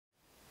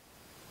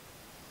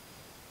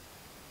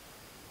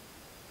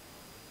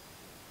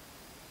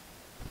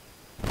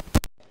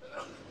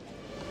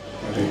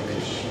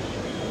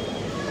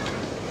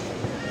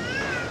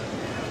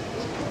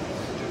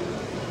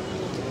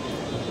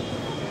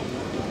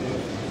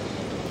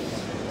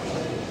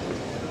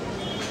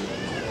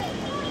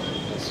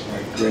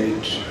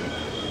great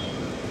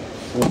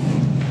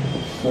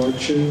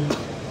fortune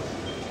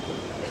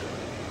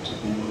to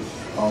be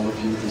with all of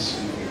you this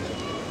evening.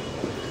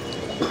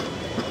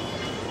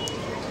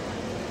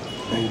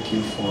 Thank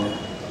you for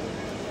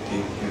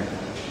being here.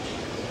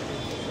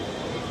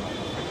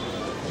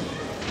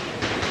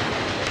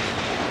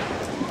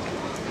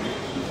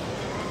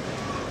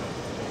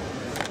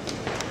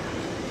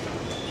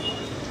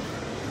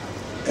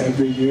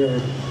 Every year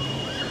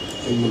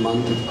in the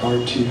month of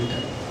Kartik,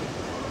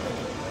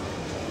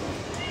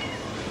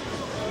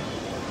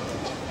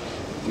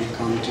 we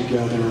come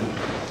together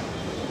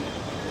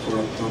for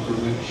a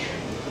pilgrimage,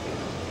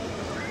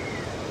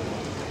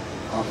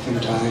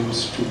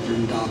 oftentimes to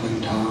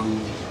Vrindavan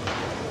town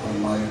or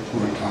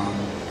Mayapur town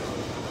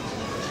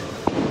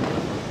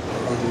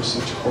or other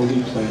such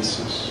holy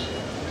places.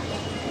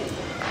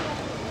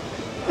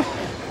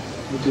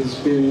 It has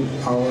been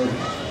our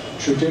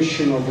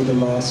tradition over the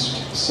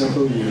last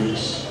several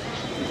years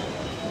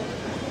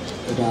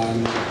that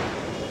on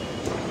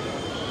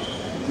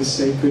the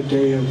sacred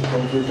day of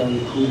Govardhan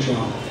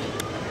Puja,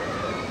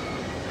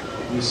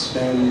 we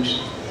spend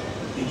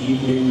the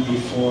evening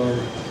before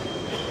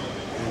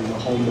and the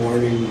whole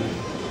morning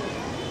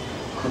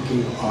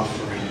cooking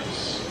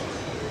offerings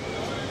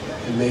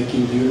and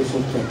making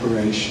beautiful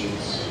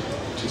preparations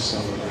to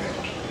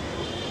celebrate.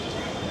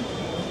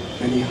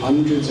 Many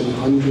hundreds and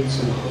hundreds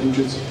and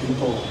hundreds of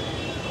people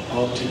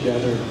all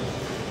together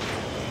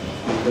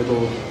in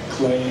little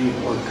clay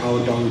or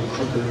cow dung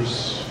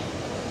cookers,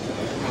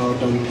 cow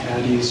dung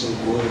patties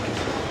of wood,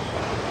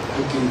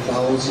 cooking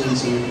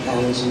thousands and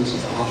thousands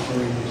of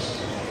offerings.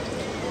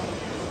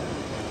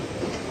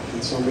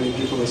 And so many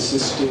people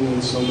assisting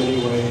in so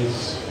many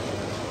ways.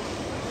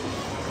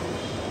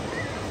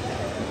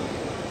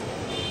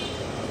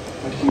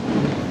 But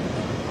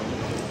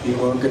the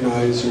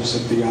organizers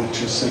of the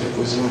Yatra said it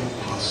was not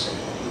possible.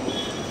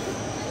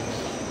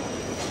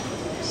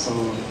 So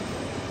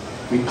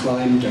we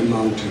climbed a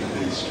mountain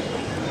instead.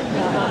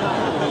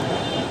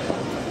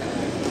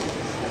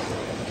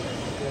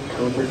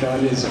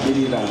 Govardhan is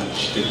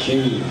Giriraj, the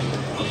king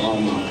of all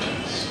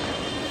mountains,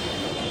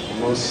 the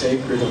most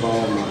sacred of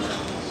all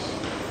mountains.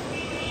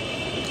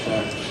 In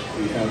fact,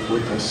 we have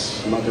with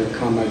us Mother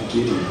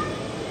Kamagiri.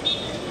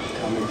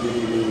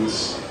 Kamagiri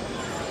means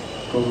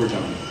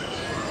Govardhan.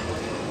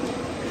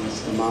 It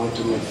is the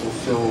mountain that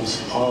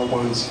fulfills all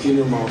one's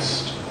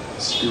innermost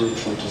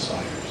spiritual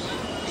desires.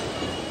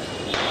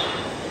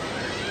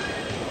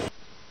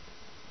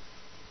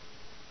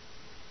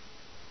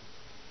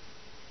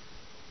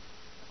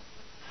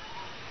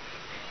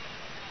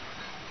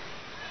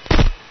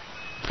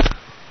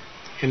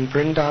 In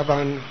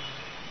Vrindavan,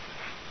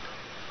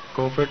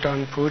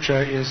 Govardhan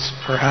Puja is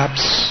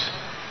perhaps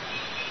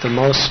the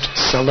most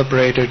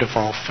celebrated of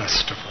all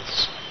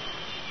festivals.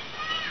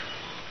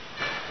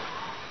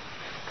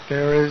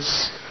 There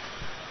is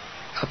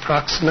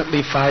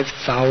approximately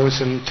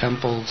 5,000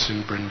 temples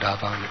in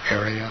Vrindavan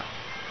area.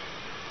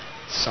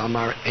 Some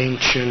are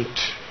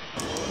ancient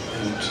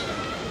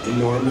and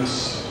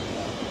enormous.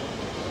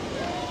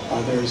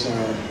 Others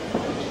are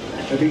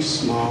very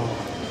small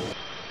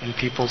in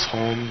people's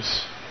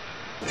homes.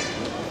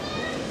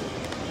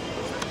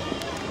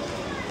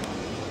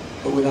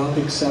 But without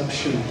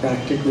exception,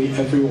 practically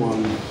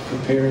everyone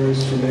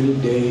prepares for many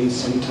days,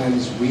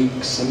 sometimes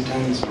weeks,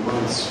 sometimes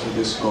months for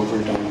this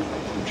Govardhan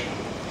Puja.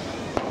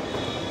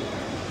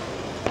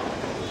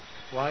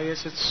 Why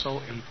is it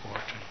so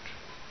important?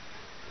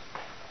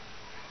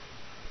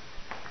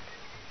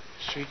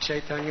 Sri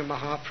Chaitanya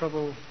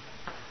Mahaprabhu,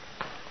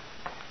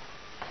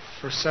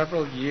 for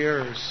several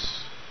years,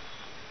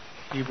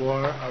 he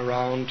wore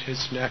around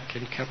his neck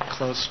and kept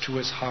close to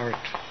his heart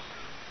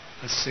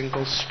a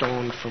single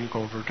stone from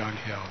Govardhan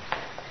Hill.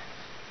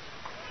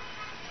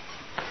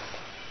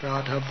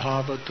 Radha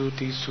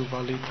Bhavaduti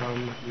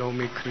Suvalitam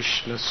Nomi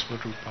Krishna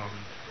Swarupam.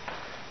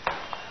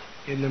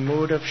 In the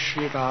mood of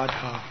Sri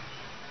Radha,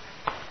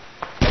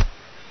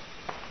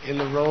 in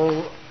the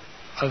role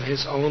of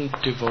his own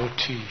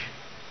devotee,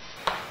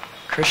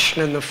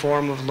 Krishna in the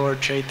form of Lord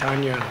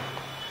Chaitanya,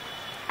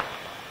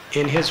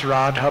 in his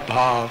Radha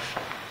Bhav,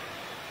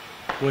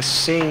 was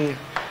seeing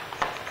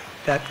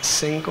that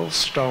single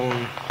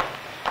stone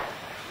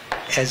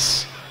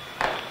as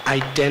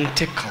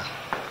identical,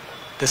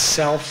 the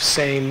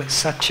self-same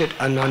Satchit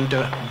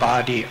Ananda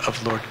body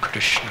of Lord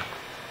Krishna.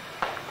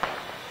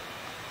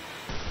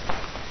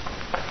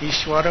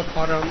 Ishvara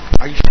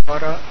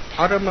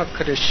Parama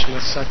Krishna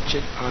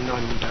Satchit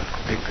Ananda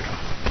Vigra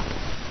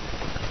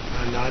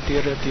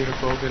Anadiradir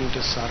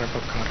Govinda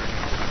Sarvakarana.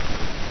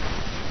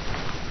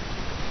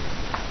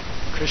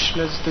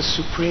 Krishna is the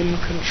supreme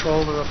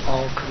controller of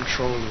all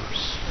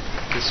controllers,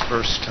 this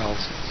verse tells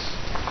us.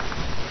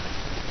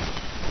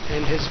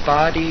 And his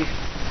body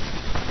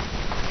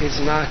is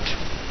not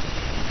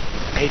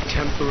a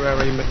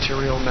temporary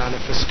material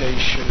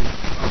manifestation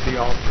of the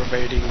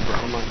all-pervading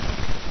Brahman.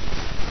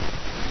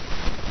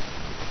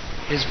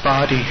 His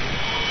body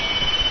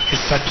is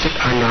Satchit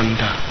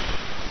Ananda.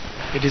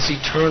 It is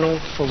eternal,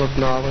 full of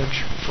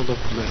knowledge, full of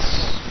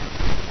bliss.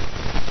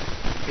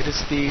 It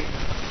is the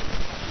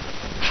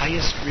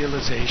highest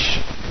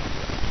realization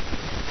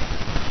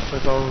for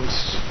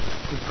those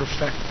who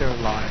perfect their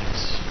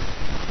lives.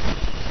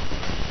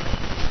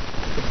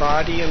 The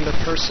body and the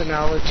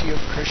personality of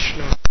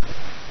Krishna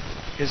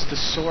is the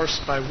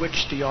source by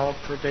which the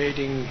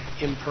all-pervading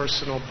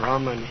impersonal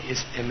Brahman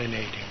is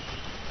emanating.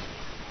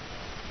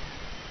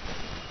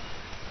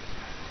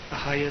 The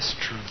highest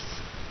truth.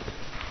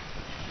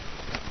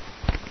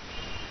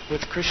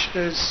 With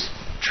Krishna's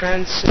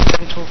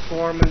transcendental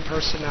form and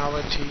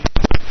personality,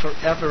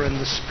 forever in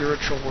the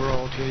spiritual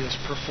world he is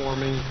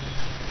performing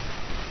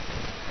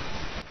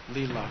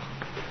Leela.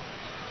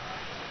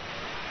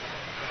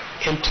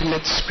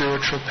 Intimate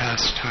spiritual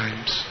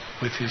pastimes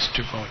with his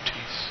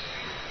devotees.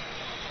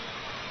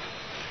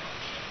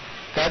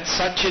 That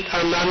Satchit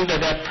Ananda,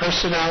 that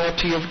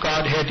personality of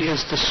Godhead,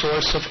 is the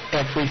source of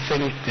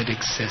everything that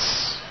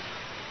exists.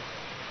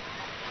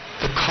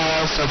 The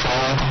cause of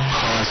all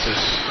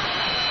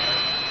causes.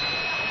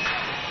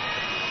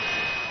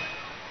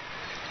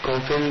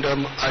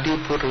 Govindam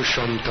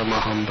Adipurusham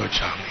Tamaham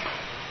Bhajami.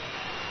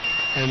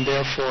 And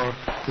therefore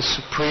the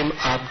supreme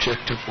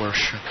object of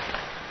worship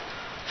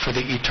for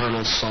the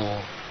eternal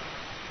soul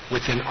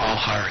within all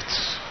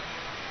hearts.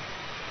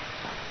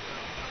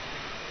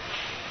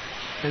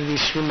 And the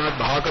Srimad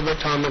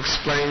Bhagavatam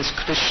explains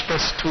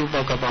Krishnastu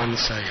Bhagavan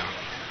Sayam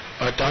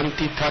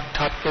Vadanti Tat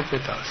Tattva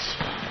Vidas.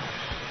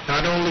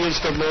 Not only is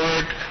the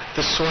Lord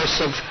the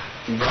source of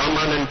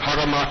Brahman and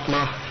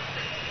Paramatma,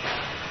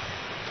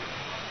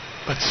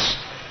 but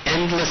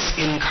endless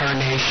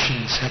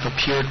incarnations have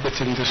appeared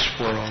within this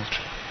world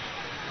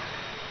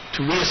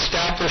to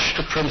re-establish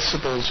the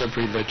principles of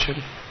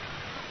religion.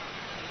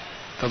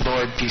 The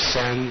Lord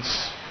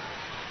descends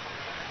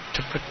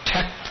to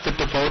protect the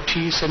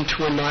devotees and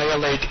to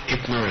annihilate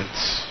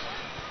ignorance,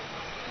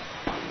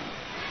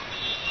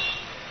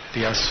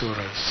 the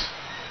asuras.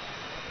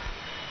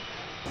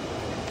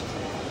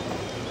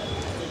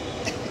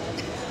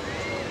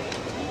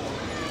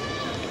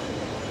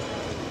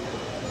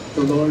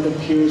 The Lord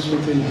appears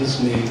within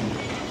his name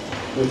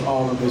with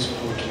all of his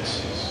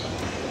potencies.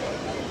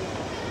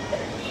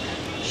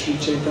 Sri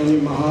Chaitanya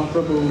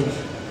Mahaprabhu,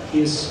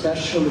 he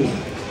especially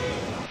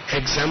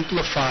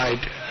exemplified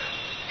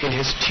in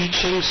his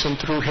teachings and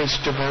through his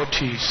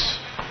devotees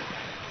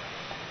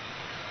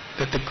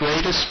that the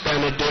greatest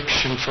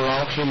benediction for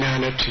all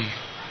humanity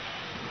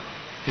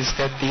is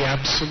that the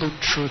absolute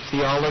truth,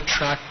 the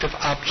all-attractive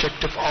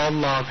object of all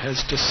love,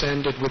 has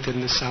descended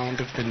within the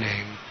sound of the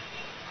name.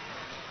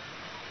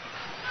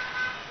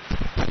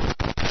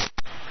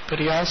 But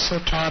he also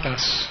taught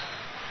us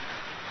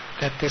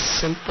that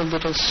this simple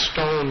little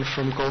stone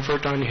from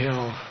Govardhan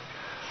Hill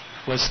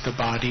was the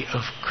body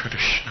of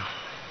Krishna.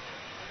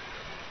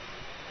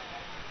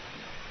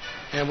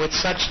 And with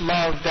such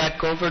love,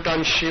 that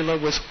Govardhan Shila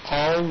was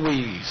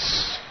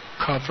always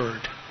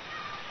covered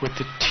with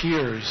the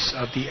tears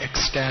of the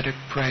ecstatic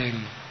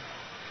praying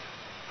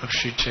of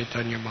Sri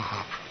Chaitanya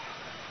Mahaprabhu.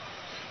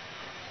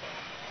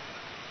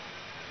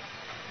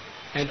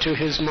 And to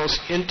his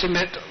most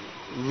intimate,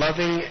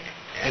 loving,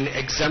 and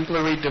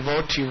exemplary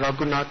devotee,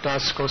 Raghunath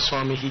Das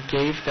Goswami, he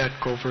gave that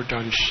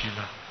Govardhan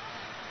Shila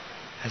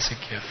as a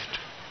gift.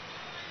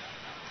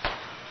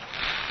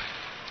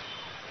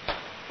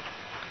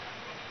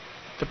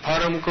 The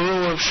Param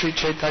Guru of Sri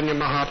Chaitanya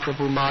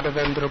Mahaprabhu,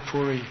 Madhavendra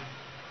Puri,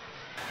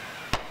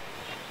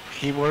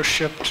 he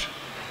worshipped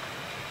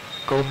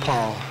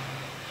Gopal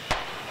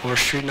or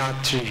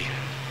Srinathji,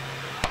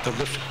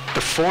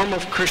 the form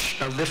of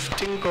Krishna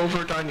lifting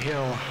Govardhan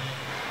Hill.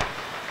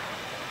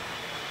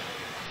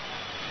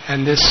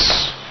 And this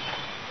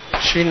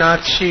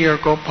Srinathji or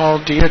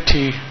Gopal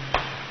deity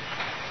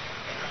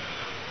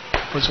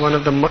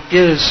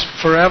is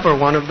forever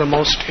one of the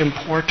most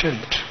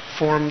important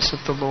forms of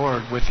the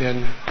Lord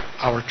within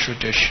our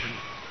tradition.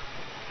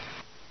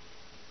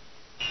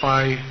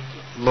 By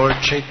Lord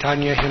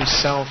Chaitanya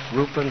himself,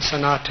 Rupa and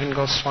Sanatan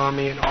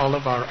Goswami, and all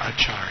of our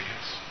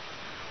acharyas.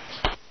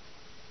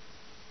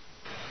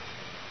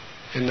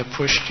 In the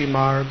Pushti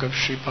Marg of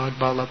Sripad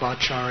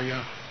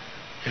Vallabhacharya,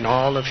 and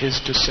all of his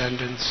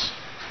descendants,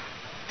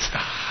 it's the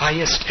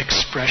highest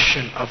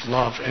expression of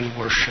love and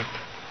worship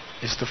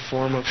is the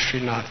form of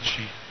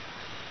Srinathji,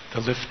 the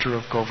lifter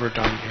of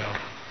Govardhan Hill.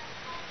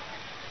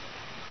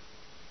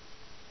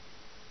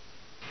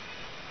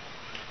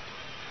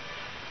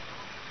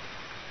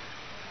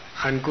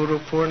 On Guru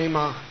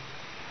Purnima,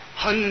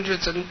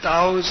 hundreds and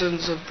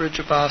thousands of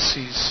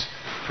Brijabasis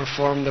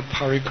perform the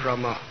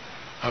parikrama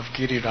of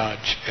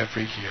Giriraj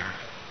every year.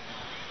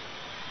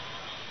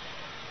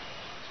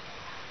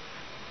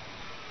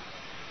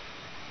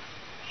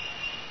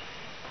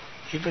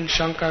 Even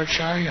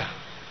Shankaracharya,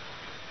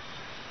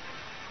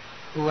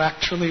 who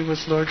actually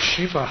was Lord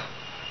Shiva,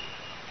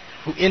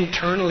 who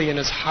internally in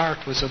his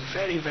heart was a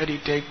very, very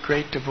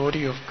great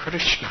devotee of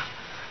Krishna,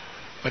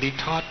 but he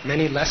taught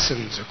many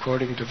lessons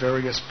according to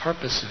various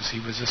purposes he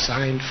was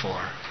assigned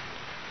for.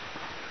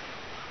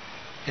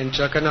 In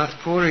Jagannath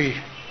Puri,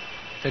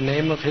 the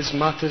name of his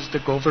mat is the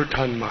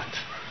Govardhan mat.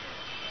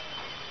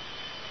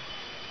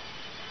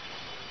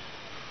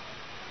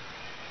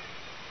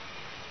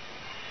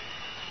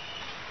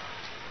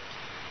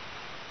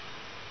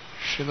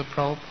 Srila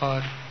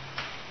Prabhupada,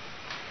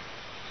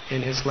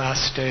 in his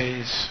last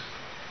days,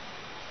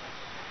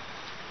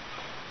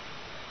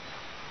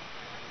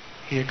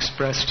 he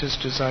expressed his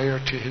desire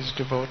to his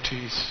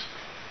devotees,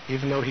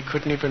 even though he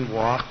couldn't even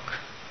walk,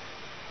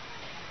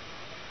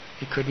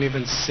 he couldn't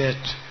even sit.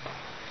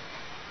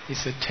 He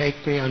said,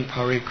 "Take me on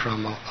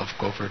parikrama of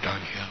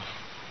Govardhan Hill."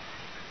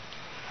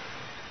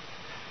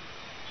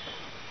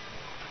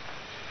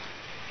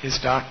 His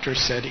doctor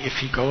said, if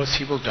he goes,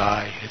 he will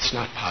die. It's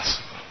not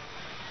possible.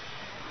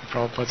 And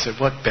Prabhupada said,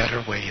 what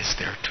better way is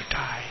there to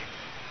die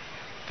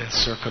than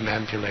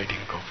circumambulating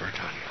Govardhan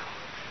Hill?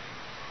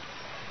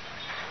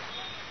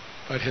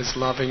 But his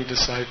loving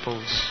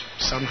disciples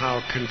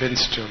somehow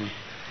convinced him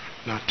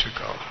not to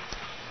go.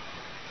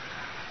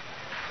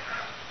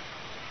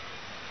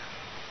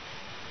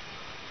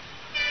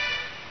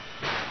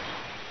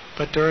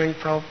 But during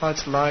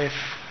Prabhupada's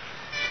life,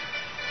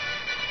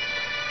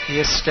 he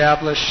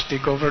established the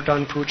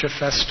Govardhan Puja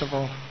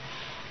festival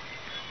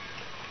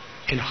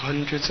in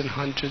hundreds and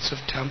hundreds of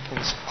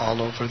temples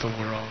all over the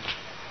world.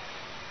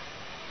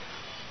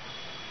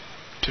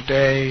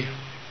 Today,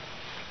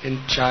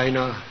 in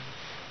China,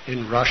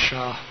 in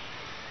Russia,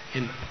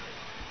 in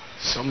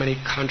so many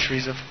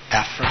countries of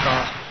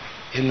Africa,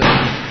 in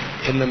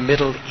the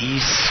Middle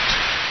East,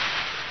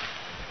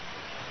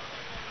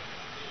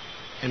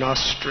 in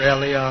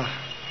Australia,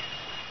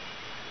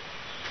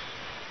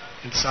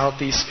 in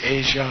Southeast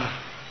Asia,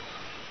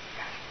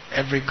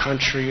 every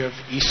country of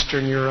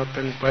Eastern Europe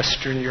and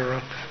Western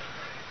Europe,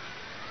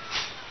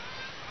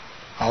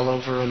 all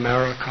over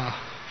America,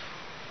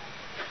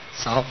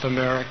 South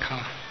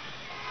America.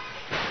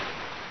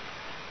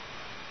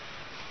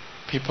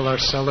 People are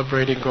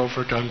celebrating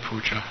Govardhan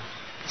Puja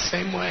the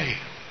same way.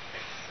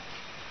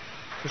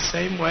 The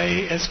same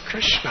way as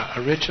Krishna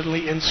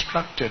originally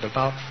instructed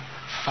about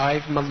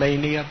 5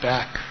 millennia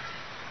back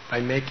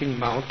by making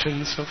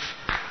mountains of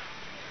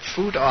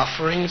food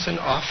offerings and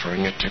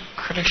offering it to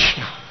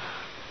Krishna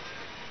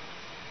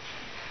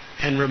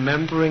and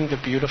remembering the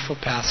beautiful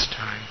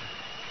pastime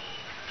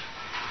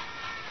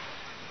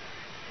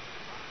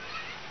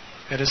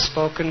that is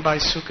spoken by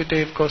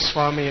Sukadeva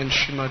Goswami in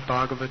Srimad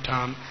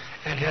Bhagavatam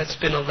and has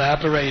been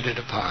elaborated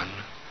upon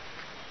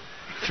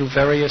through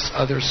various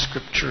other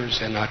scriptures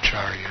and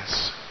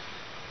acharyas.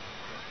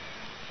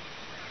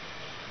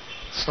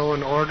 So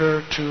in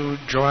order to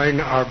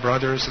join our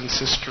brothers and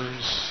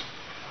sisters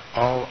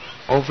all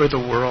over the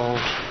world,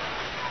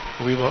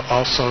 we will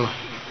also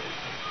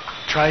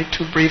try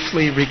to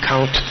briefly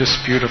recount this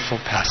beautiful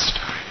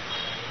pastime.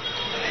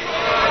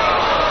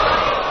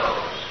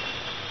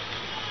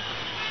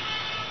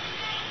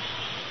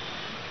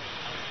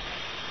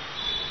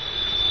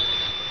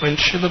 When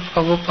Srila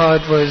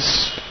Prabhupada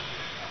was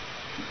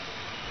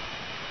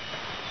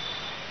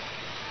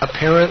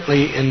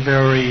apparently in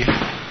very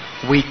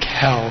weak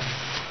health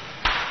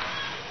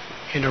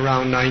in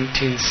around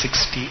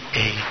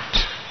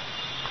 1968,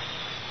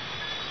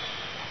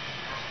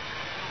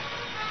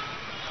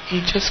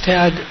 he just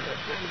had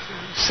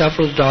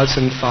several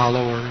dozen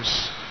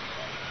followers.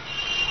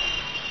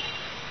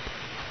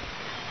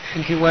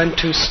 And he went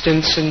to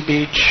Stinson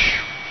Beach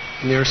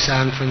near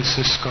San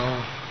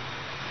Francisco.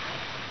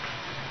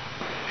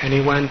 And he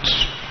went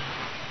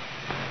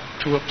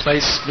to a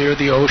place near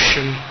the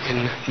ocean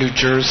in New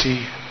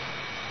Jersey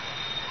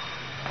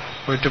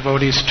where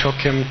devotees took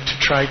him to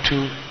try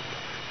to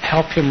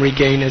help him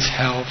regain his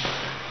health.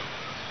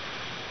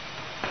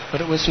 But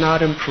it was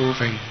not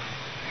improving.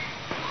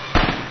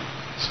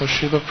 So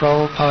Srila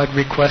Prabhupada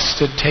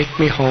requested, take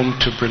me home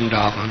to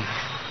Vrindavan.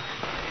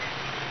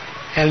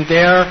 And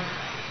there,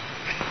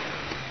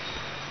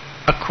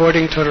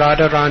 according to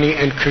Radharani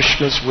and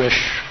Krishna's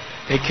wish,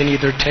 they can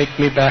either take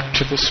me back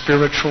to the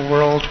spiritual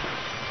world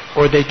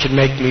or they can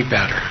make me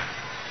better.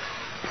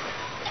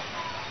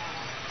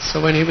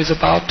 So when he was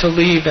about to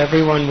leave,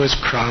 everyone was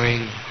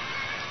crying.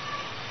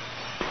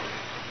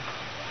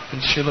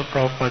 And Srila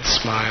Prabhupada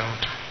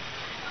smiled.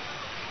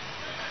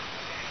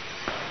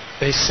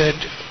 They said,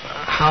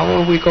 how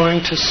are we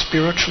going to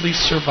spiritually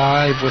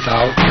survive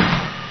without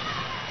you?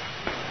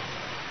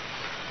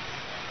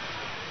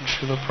 And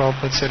Srila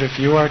Prabhupada said, if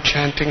you are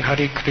chanting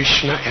Hare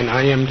Krishna and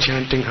I am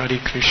chanting Hare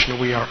Krishna,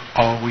 we are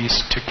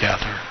always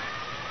together.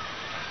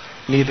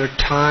 Neither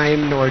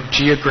time nor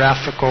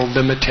geographical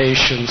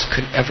limitations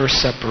could ever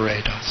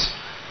separate us.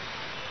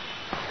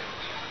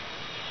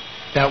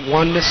 That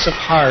oneness of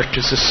heart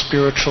is a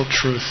spiritual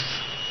truth.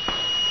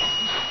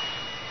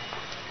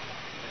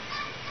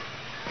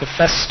 The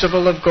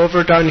festival of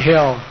Govardhan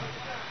Hill.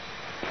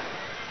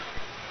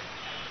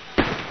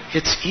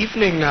 It's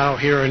evening now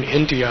here in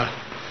India.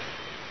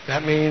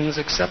 That means,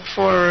 except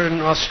for in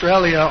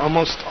Australia,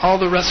 almost all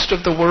the rest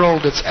of the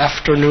world, it's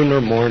afternoon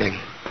or morning.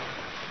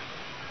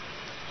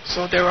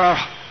 So there are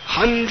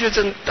hundreds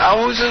and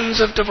thousands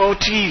of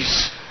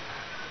devotees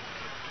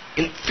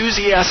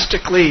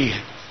enthusiastically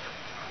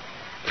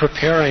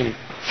preparing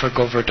for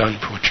Govardhan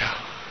Puja.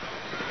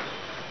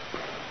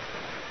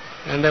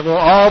 And they will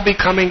all be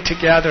coming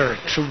together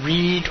to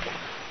read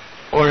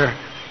or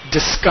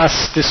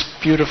discuss this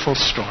beautiful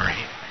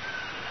story.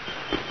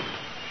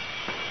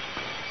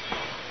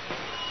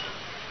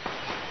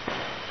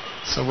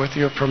 So with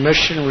your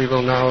permission, we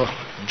will now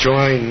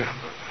join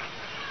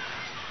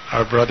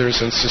our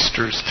brothers and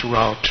sisters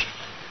throughout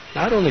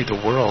not only the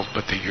world,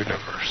 but the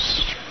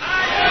universe.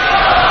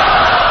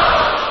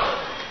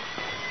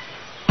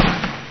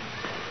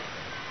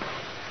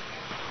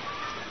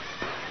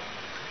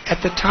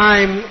 At the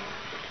time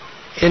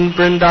in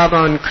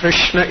Vrindavan,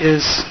 Krishna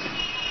is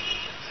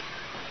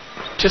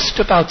just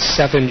about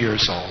 7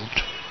 years old.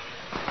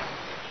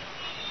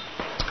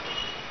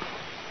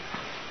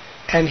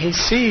 And he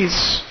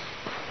sees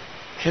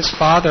his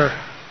father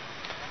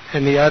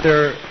and the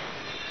other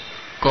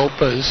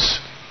gopas.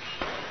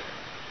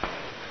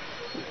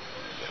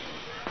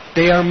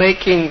 They are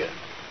making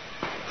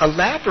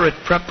elaborate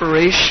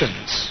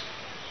preparations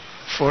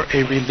for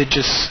a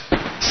religious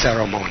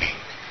ceremony.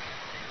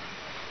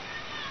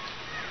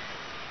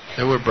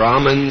 There were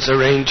Brahmins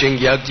arranging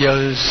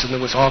yajnas, and there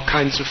was all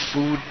kinds of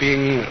food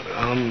being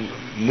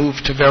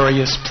moved to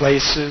various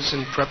places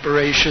and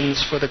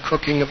preparations for the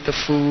cooking of the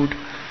food.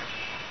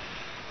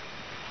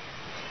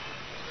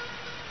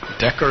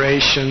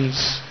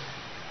 Decorations.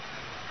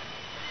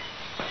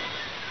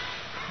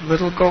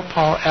 Little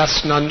Gopal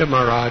asked Nanda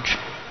Maharaj,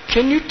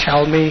 "Can you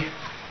tell me?"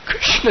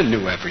 Krishna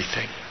knew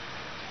everything.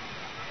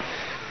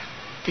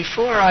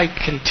 Before I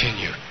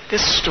continue,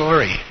 this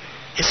story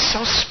is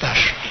so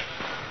special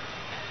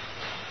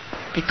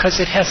because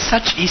it has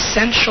such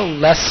essential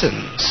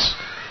lessons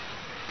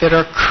that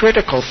are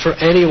critical for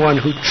anyone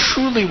who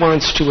truly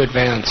wants to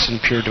advance in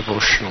pure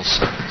devotional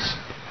service.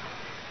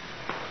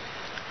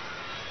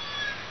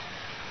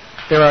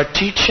 There are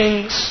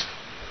teachings.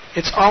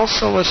 It's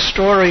also a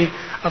story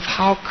of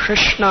how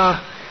Krishna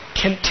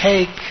can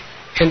take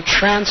and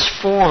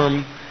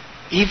transform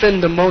even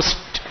the most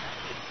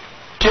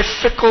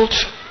difficult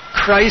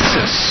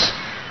crisis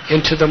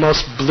into the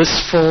most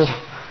blissful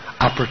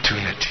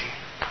opportunity.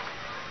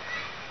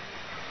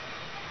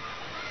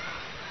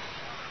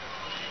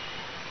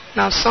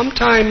 Now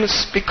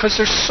sometimes, because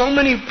there's so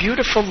many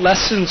beautiful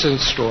lessons in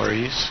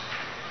stories,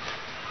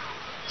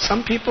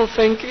 some people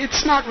think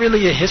it's not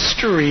really a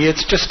history,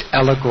 it's just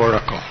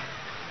allegorical.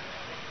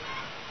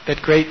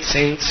 That great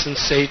saints and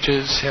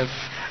sages have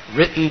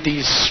written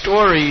these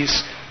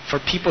stories for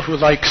people who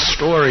like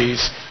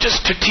stories,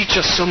 just to teach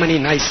us so many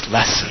nice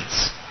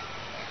lessons.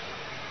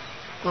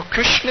 Well,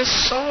 Krishna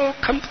is so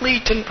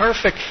complete and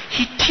perfect.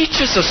 He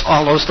teaches us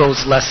all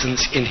those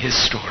lessons in his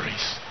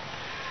stories.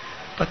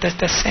 But at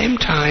the same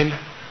time,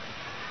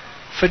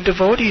 for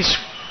devotees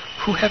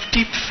who have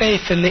deep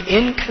faith in the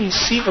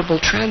inconceivable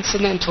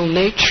transcendental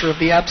nature of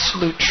the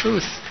absolute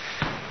truth,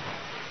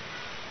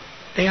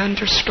 they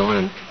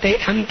understand, they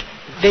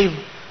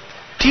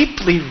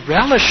deeply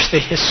relish the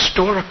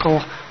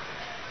historical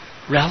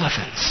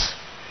relevance.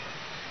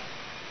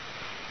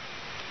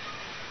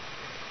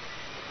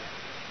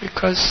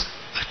 Because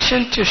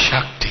Achintya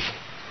Shakti,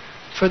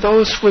 for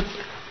those with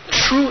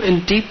true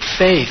and deep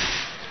faith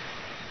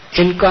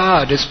in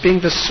God as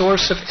being the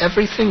source of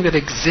everything that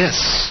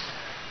exists,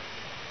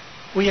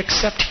 we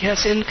accept He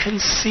has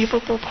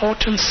inconceivable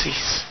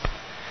potencies.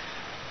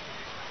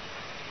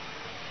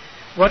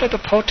 What are the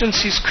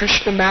potencies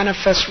Krishna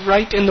manifests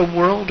right in the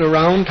world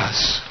around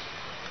us?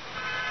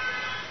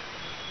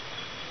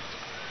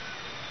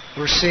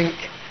 We're seeing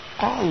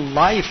all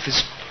life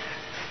is,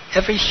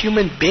 every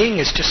human being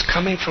is just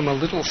coming from a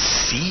little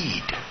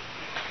seed.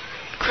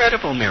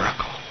 Incredible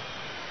miracle.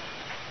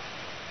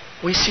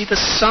 We see the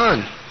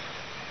sun.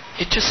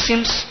 It just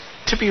seems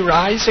to be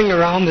rising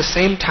around the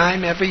same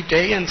time every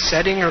day and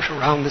setting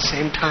around the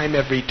same time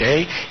every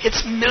day.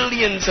 It's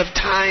millions of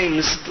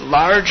times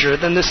larger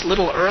than this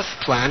little Earth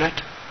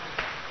planet.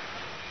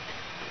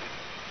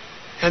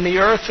 And the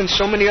Earth and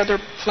so many other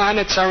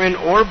planets are in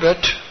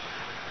orbit.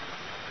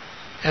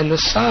 And the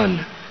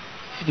sun,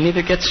 it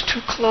neither gets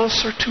too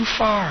close or too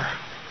far.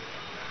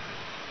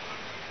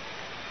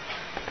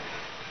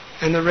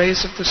 And the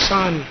rays of the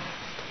sun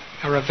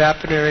are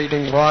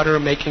evaporating water,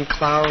 making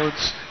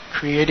clouds,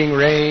 creating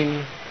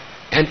rain,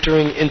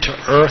 entering into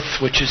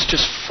earth, which is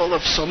just full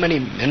of so many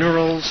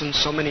minerals and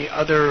so many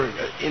other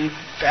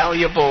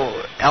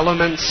invaluable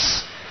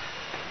elements.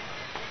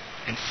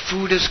 And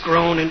food is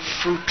grown in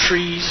fruit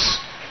trees.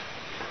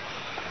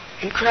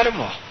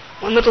 Incredible.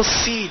 One little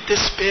seed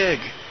this big,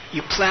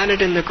 you plant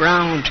it in the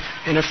ground,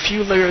 and a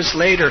few years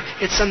later,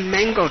 it's a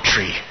mango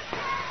tree.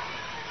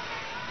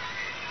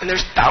 And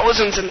there's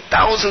thousands and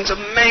thousands of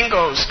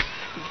mangoes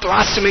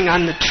blossoming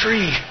on the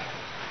tree.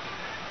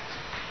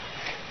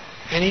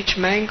 And each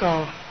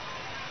mango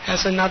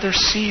has another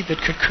seed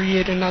that could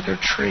create another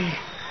tree.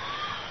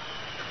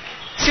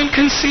 It's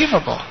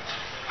inconceivable,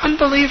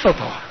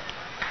 unbelievable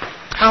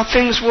how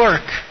things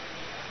work.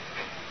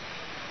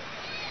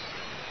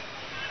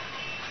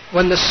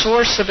 When the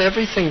source of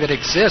everything that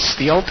exists,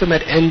 the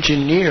ultimate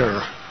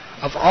engineer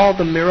of all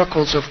the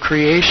miracles of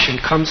creation,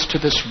 comes to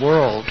this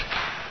world,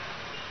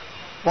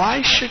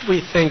 why should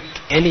we think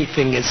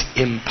anything is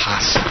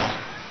impossible?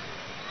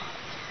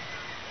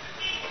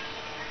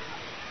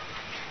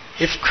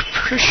 If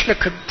Krishna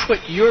could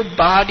put your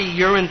body,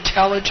 your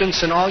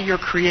intelligence, and all your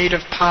creative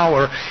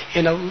power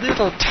in a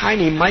little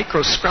tiny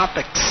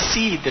microscopic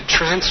seed that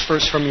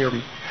transfers from your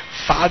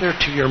father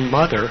to your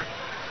mother,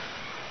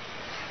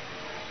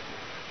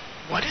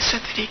 what is it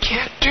that he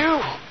can't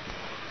do?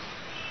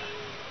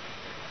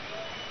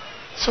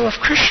 So if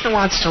Krishna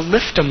wants to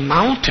lift a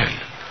mountain,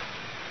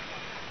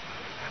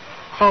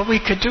 all we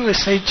could do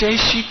is say, Jai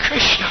Shri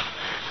Krishna.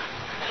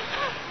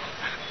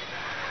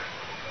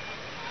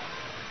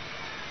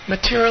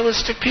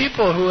 Materialistic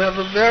people who have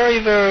a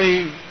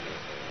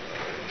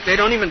they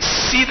don't even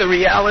see the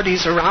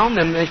realities around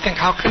them. They think,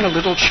 how can a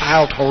little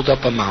child hold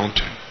up a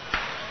mountain?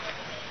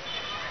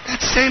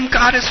 That same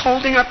God is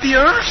holding up the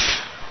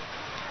earth.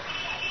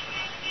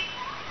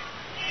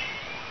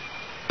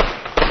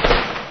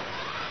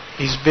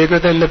 He's bigger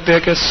than the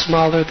biggest,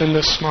 smaller than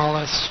the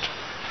smallest.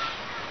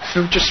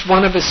 Through just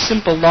one of his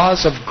simple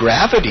laws of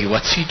gravity,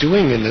 what's he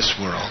doing in this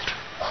world?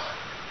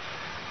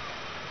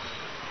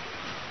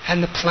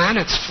 And the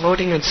planets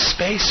floating in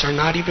space are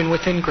not even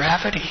within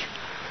gravity.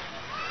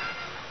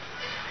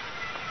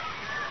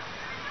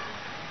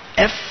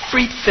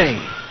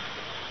 Everything,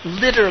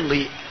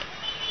 literally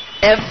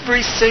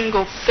every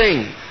single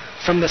thing,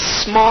 from the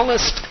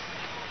smallest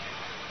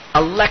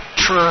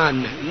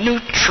electron,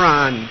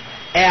 neutron,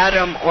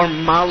 atom or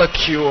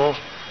molecule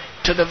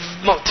to the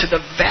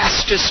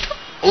vastest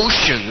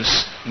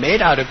oceans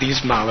made out of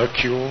these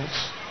molecules,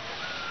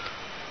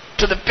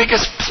 to the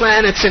biggest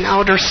planets in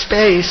outer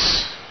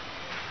space.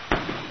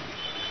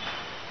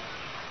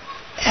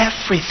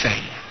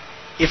 Everything,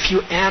 if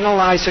you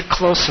analyze it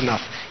close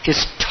enough,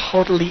 is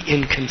totally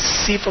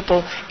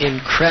inconceivable,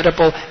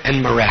 incredible,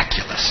 and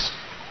miraculous.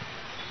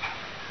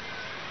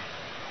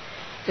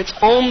 It's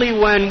only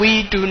when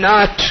we do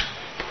not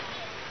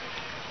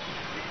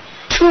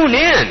tune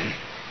in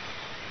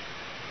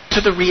to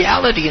the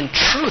reality and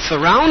truth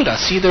around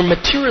us, either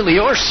materially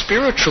or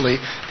spiritually,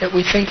 that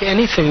we think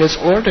anything is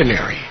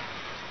ordinary.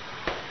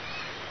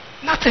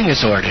 Nothing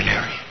is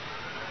ordinary.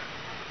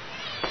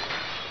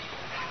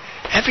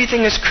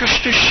 Everything is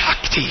Krishna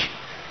Shakti.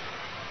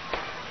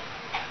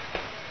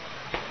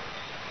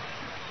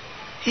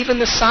 Even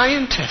the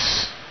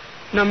scientists,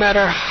 no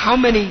matter how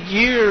many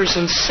years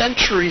and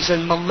centuries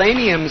and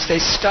millenniums they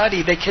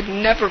study, they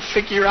can never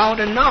figure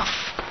out enough.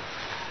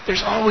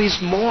 There's always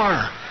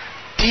more,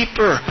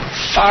 deeper,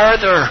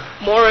 farther,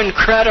 more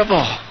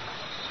incredible.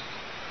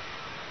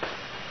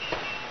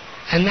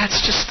 And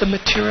that's just the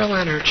material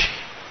energy.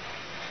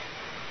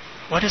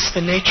 What is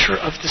the nature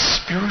of the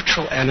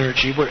spiritual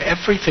energy, where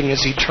everything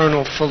is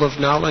eternal, full of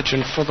knowledge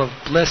and full of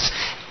bliss?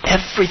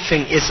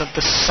 Everything is of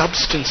the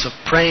substance of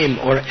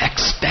prema, or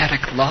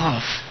ecstatic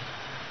love.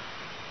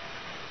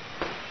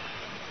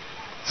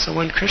 So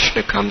when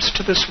Krishna comes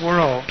to this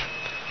world,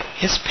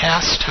 his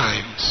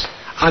pastimes,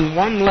 on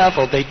one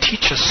level they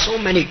teach us so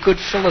many good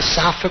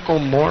philosophical,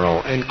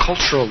 moral, and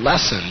cultural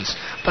lessons,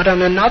 but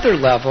on another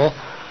level,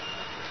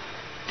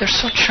 they're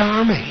so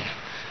charming.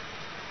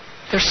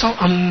 They're so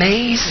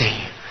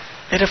amazing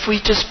that if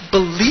we just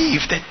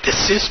believe that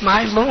this is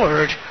my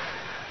Lord,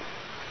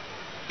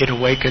 it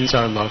awakens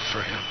our love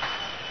for him.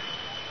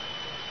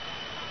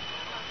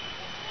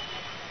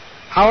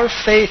 Our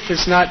faith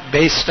is not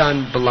based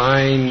on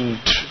blind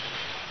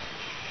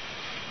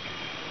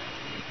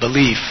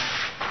belief.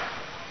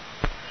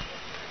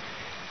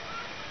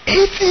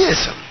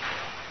 Atheism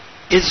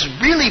is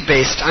really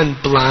based on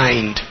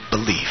blind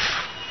belief.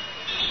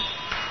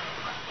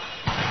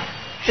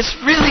 It's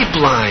really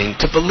blind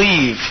to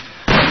believe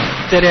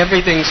that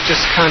everything's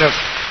just kind of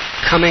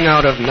coming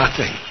out of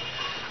nothing,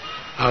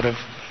 out of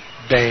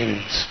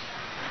bangs.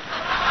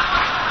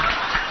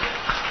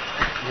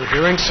 We're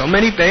hearing so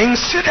many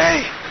bangs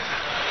today.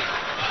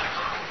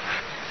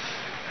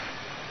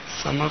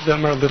 Some of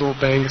them are little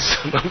bangs,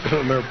 some of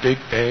them are big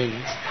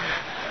bangs.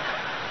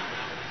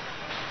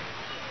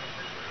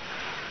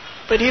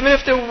 But even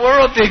if there were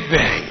a big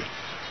bang,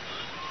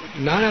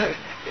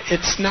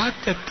 it's not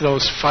that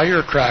those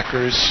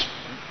firecrackers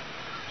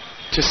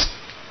just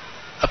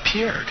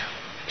appeared.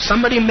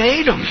 Somebody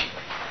made them.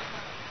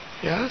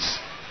 Yes?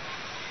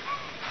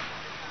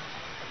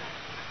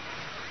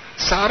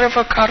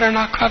 Sarva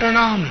karana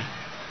karanam.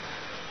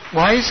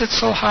 Why is it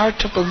so hard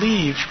to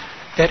believe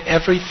that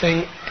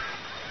everything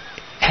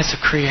has a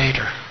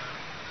creator?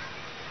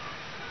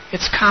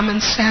 It's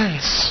common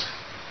sense.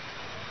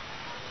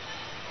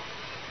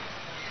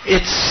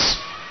 It's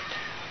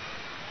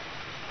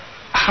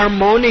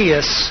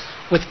harmonious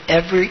with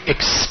every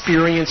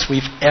experience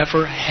we've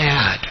ever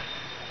had.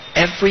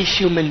 Every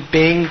human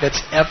being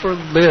that's ever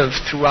lived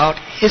throughout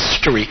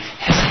history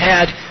has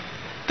had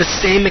the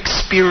same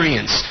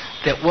experience,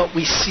 that what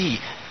we see,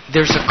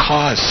 there's a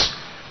cause.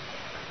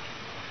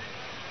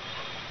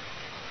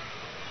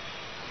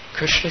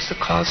 Krishna is the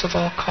cause of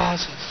all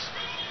causes.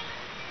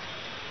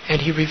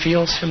 And he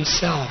reveals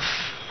himself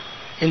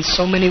in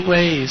so many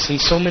ways, in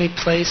so many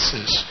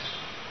places.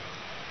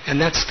 And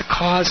that's the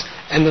cause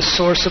and the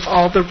source of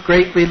all the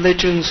great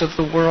religions of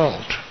the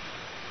world.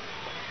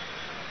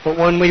 But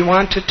when we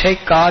want to take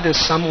God as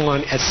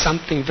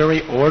something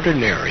very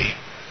ordinary,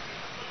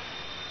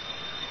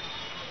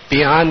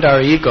 beyond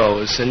our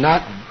egos, and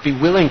not be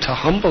willing to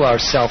humble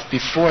ourselves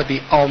before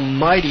the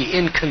almighty,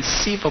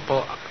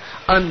 inconceivable,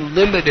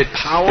 unlimited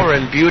power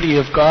and beauty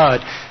of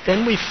God,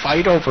 then we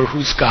fight over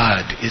whose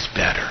God is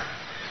better.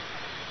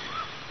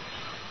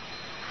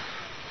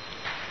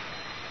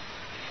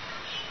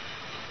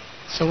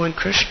 So when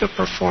Krishna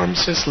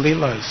performs his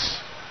leelas,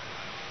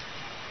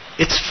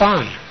 it's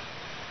fun.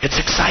 It's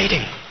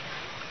exciting.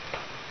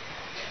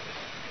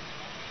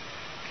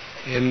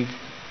 In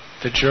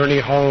The Journey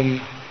Home,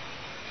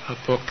 a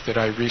book that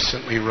I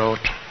recently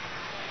wrote,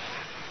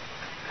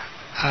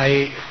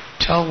 I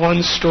tell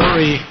one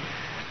story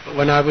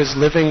when I was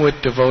living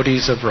with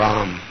devotees of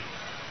Ram.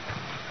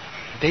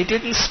 They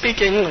didn't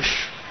speak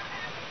English.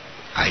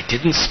 I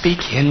didn't speak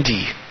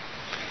Hindi.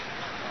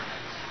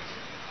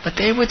 But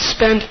they would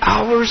spend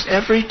hours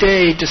every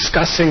day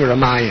discussing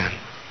Ramayana.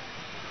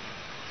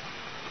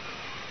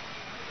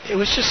 It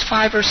was just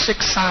 5 or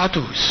 6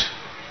 sadhus.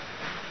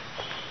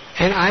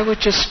 And I would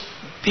just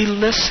be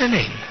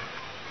listening.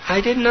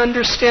 I didn't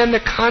understand the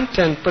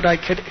content, but I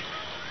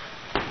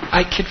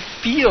could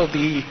feel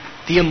the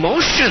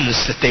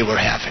emotions that they were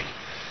having.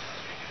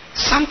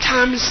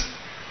 Sometimes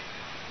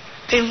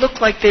they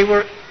looked like they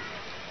were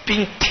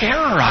being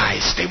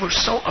terrorized. They were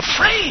so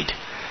afraid.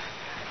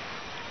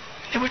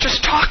 They were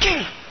just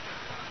talking.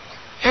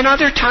 And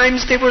other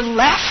times they were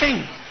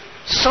laughing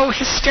so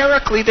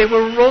hysterically they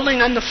were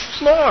rolling on the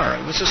floor.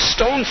 It was a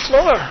stone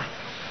floor.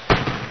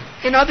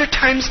 And other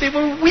times they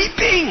were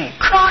weeping,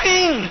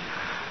 crying.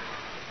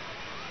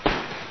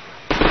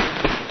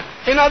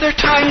 And other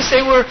times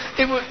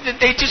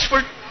they just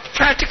were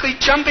practically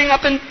jumping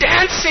up and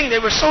dancing. They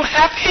were so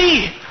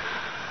happy.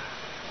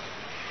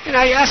 And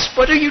I asked,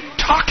 "What are you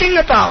talking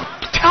about?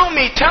 Tell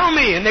me, tell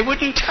me." And they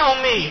wouldn't tell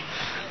me.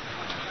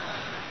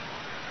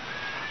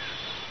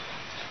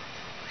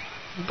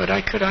 But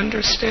I could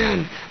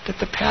understand that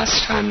the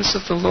pastimes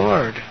of the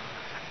Lord,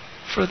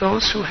 for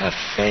those who have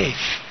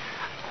faith,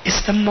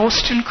 is the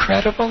most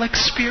incredible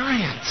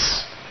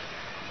experience.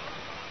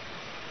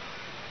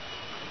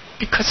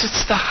 Because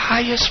it's the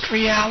highest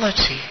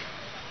reality.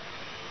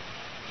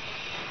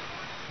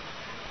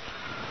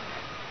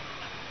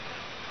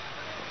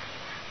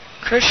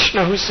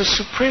 Krishna, who's the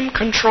supreme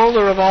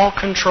controller of all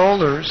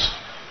controllers,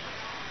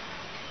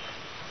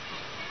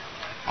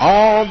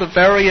 all the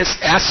various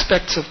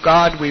aspects of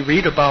God we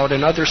read about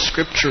in other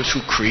scriptures,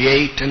 who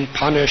create and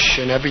punish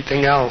and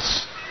everything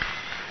else,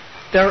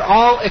 they're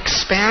all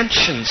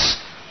expansions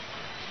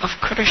of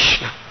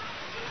Krishna.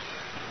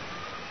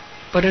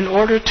 But in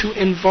order to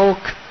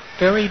invoke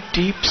very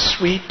deep,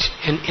 sweet,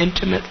 and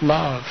intimate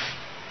love,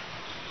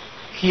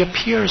 he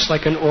appears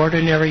like an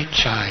ordinary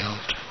child.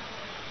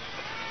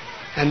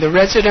 And the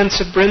residents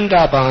of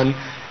Vrindavan,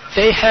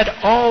 they had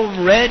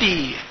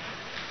already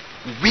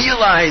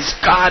realized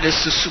God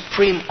as the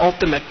supreme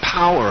ultimate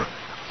power.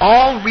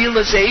 All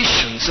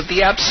realizations of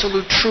the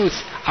absolute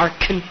truth are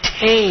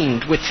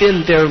contained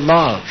within their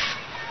love.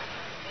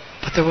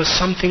 But there was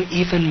something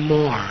even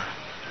more.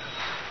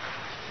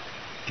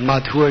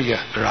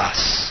 Madhurya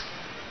ras,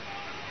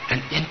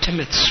 an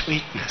intimate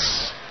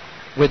sweetness,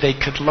 where they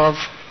could love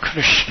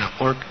Krishna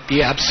or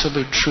the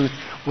absolute truth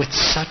with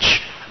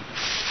such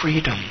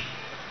freedom.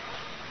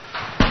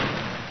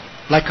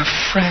 Like a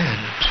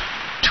friend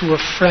to a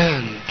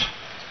friend,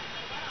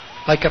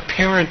 like a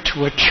parent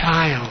to a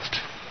child,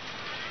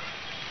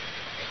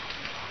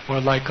 or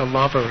like a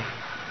lover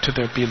to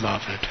their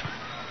beloved.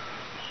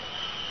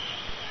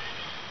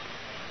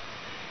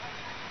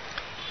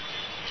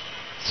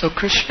 So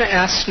Krishna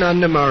asked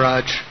Nanda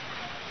Maharaj,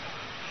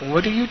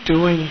 "What are you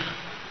doing?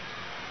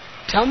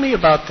 Tell me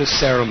about this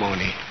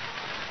ceremony.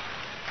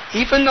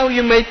 Even though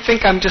you may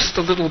think I'm just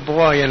a little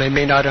boy and I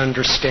may not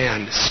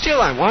understand,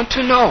 still I want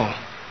to know.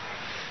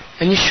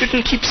 And you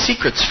shouldn't keep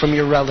secrets from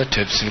your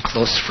relatives and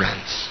close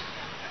friends.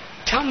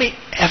 Tell me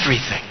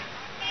everything."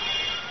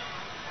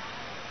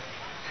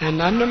 And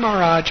Nanda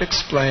Maharaj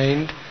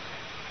explained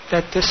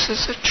that this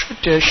is a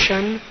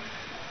tradition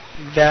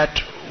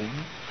that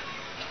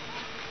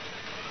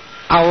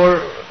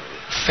our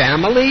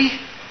family,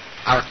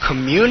 our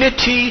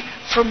community,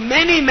 for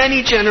many,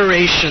 many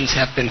generations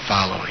have been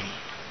following.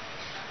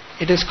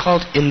 It is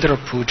called Indra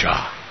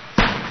Puja.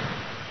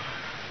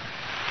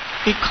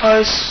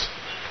 Because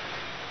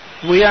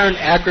we are an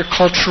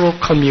agricultural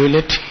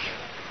community,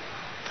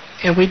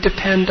 and we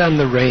depend on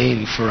the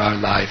rain for our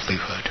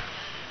livelihood.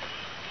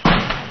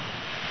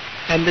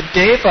 And the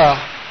Deva,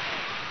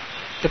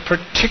 the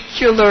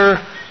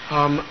particular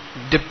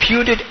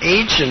deputed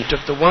agent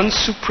of the one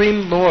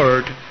Supreme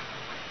Lord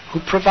who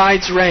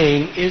provides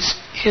rain, is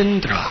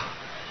Indra.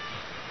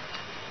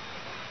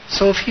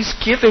 So if he's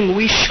giving,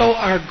 we show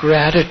our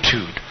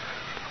gratitude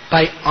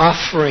by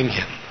offering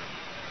him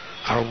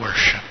our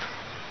worship.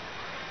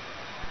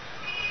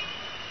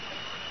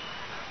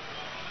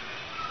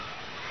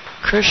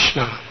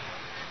 Krishna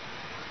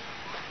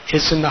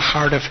is in the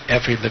heart of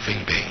every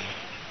living being.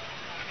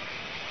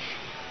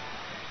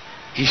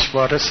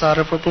 Ishvara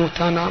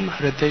sarvabhutanam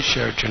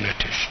hridayasharjana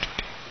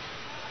tishtati.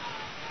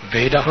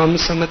 Vedaham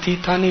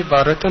samatitani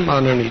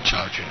varatamanani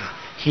charjana.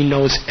 He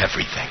knows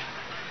everything.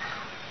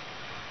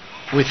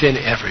 Within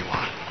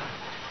everyone.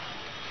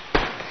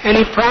 And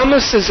he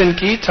promises in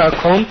Gita,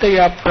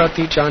 Kaunteya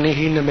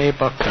pratijanihi name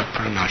bhakta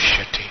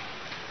pranashyati,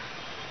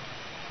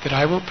 that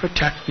I will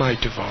protect my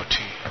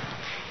devotee.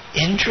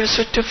 Indra's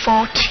a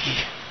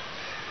devotee.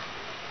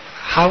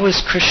 How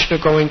is Krishna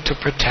going to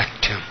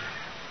protect him?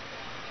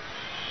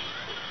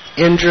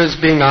 Indra is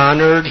being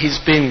honored, he's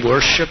being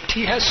worshipped,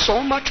 he has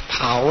so much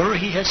power,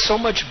 he has so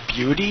much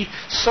beauty,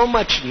 so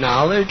much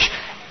knowledge,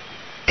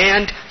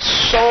 and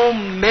so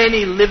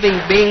many living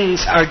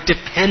beings are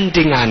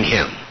depending on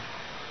him.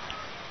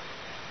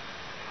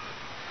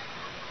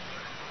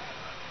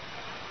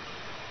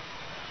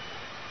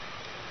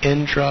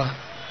 Indra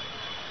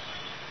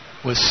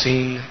was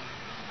seen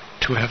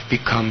to have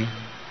become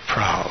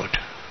proud.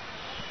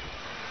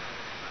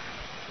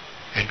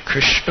 And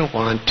Krishna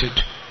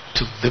wanted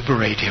to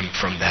liberate him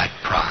from that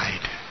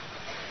pride.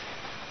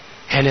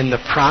 And in the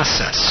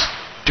process,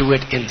 do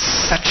it in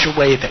such a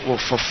way that will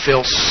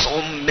fulfill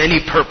so many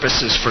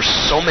purposes for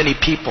so many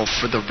people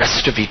for the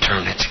rest of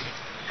eternity.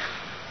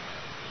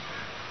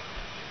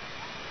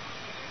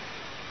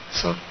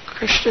 So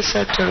Krishna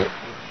said to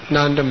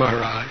Nanda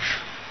Maharaj,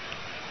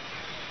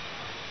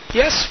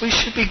 yes, we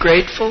should be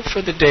grateful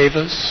for the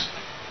Devas,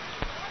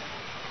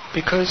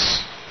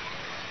 because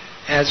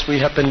as we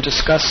have been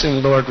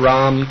discussing, Lord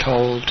Ram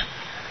told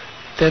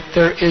that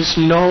there is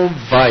no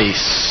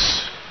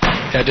vice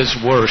that is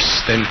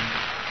worse than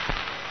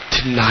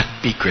to not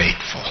be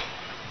grateful.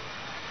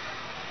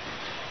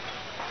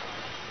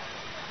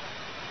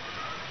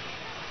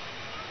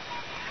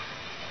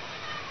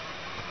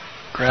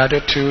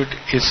 Gratitude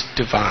is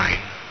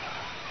divine,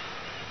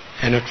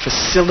 and it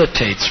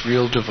facilitates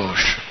real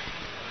devotion.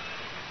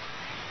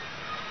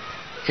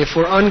 If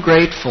we're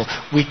ungrateful,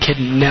 we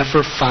can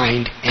never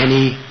find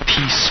any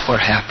peace or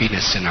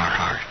happiness in our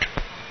heart.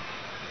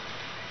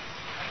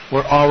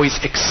 We're always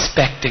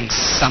expecting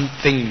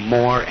something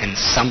more and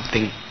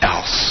something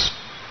else.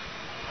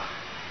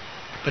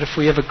 But if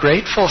we have a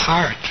grateful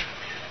heart,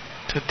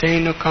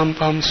 tatena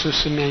kampam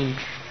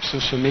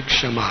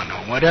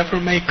susamikshamano, whatever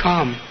may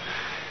come,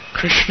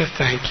 Krishna,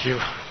 thank you.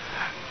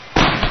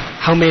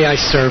 How may I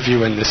serve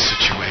you in this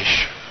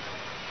situation?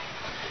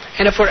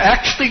 And if we're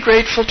actually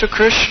grateful to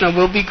Krishna,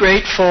 we'll be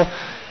grateful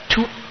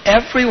to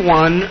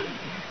everyone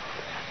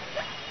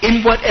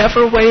in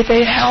whatever way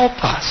they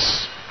help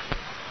us.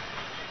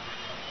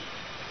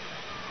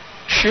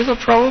 Srila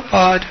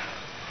Prabhupada,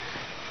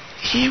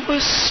 he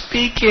was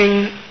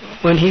speaking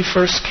when he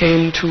first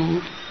came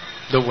to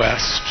the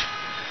West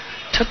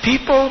to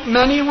people.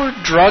 Many were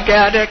drug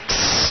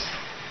addicts,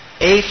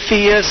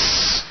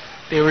 atheists.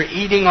 They were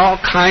eating all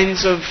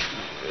kinds of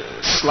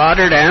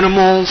slaughtered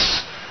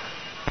animals.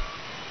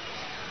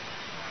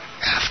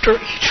 After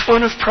each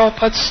one of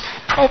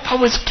Prabhupada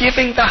was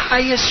giving the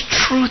highest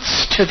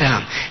truths to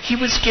them. He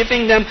was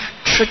giving them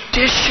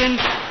tradition,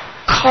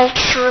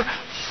 culture,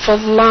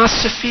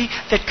 philosophy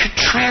that could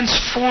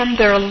transform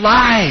their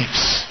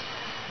lives.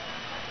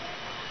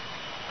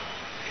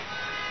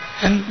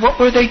 And what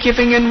were they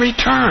giving in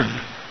return?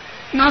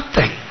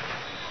 Nothing.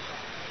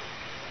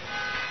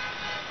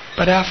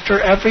 But after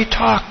every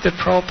talk that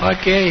Prabhupada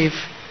gave,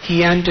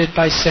 he ended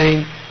by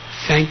saying,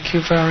 "Thank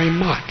you very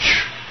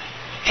much."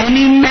 And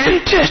he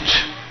meant it.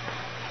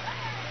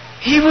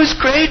 He was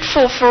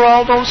grateful for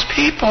all those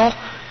people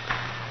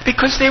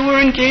because they were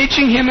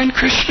engaging him in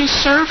Krishna's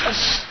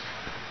service.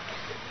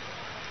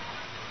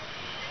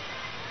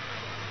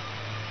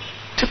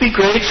 To be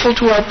grateful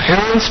to our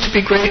parents, to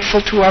be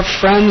grateful to our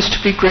friends, to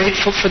be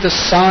grateful for the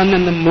sun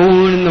and the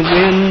moon and the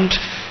wind,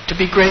 to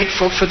be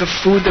grateful for the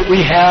food that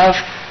we have.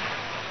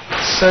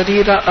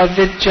 Sarira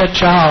avidya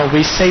jal.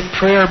 We say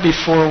prayer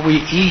before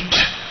we eat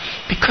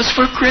because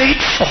we're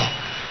grateful.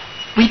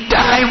 We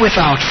die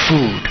without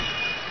food.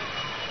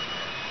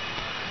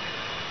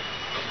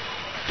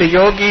 The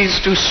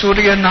yogis do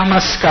Surya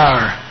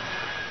Namaskar.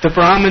 The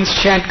Brahmins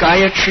chant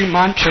Gayatri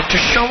Mantra to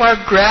show our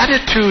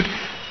gratitude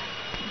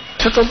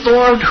to the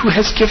Lord who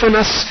has given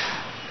us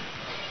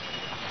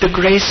the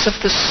grace of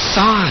the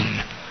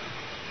sun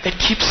that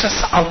keeps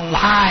us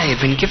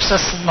alive and gives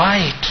us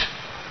light.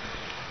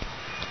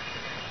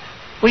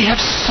 We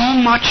have so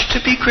much to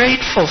be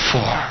grateful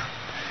for,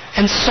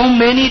 and so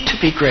many to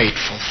be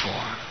grateful for.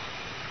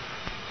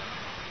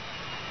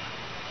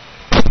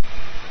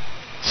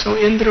 So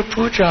Indra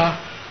Puja,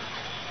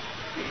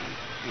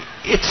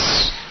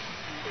 it's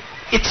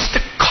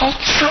the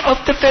culture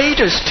of the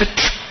Vedas to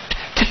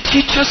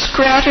teach us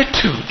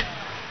gratitude.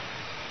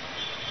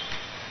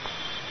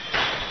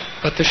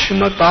 But the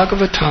Srimad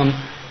Bhagavatam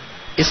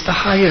is the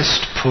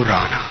highest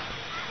Purana.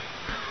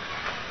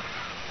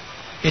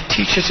 It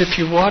teaches if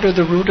you water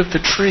the root of the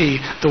tree,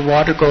 the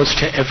water goes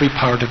to every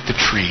part of the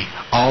tree.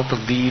 All the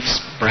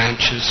leaves,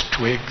 branches,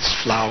 twigs,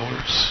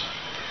 flowers.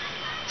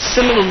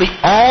 Similarly,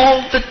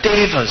 all the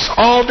devas,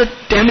 all the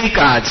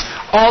demigods,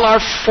 all our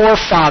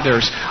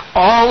forefathers,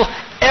 all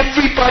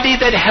everybody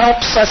that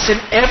helps us in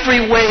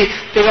every way,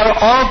 they are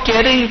all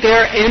getting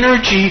their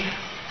energy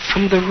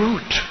from the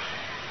root,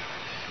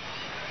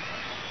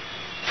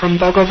 from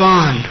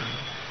Bhagavan.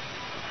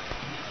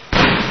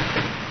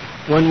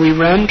 When we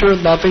render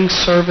loving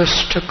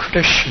service to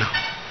Krishna,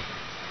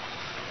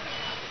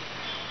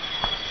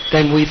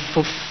 then we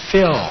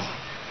fulfill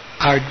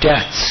our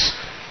debts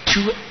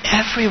to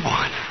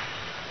everyone.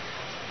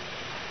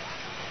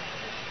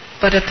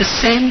 But at the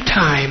same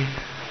time,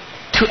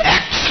 to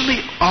actually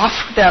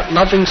offer that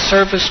loving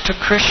service to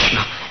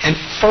Krishna and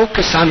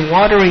focus on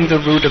watering the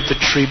root of the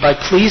tree by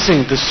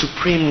pleasing the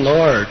Supreme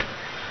Lord,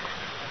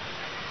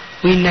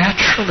 we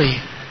naturally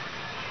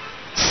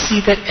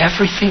see that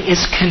everything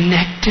is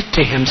connected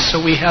to Him. So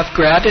we have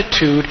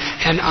gratitude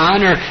and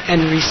honor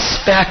and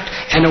respect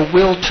and a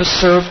will to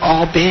serve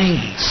all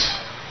beings.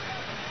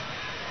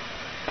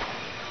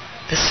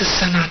 This is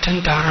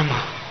Sanatana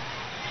Dharma.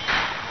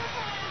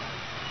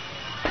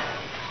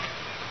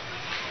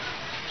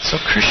 So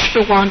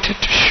Krishna wanted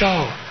to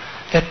show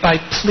that by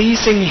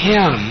pleasing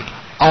Him,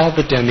 all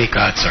the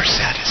demigods are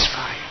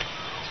satisfied.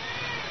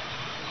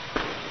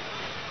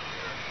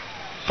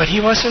 But He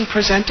wasn't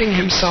presenting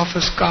Himself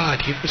as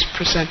God. He was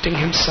presenting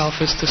Himself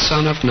as the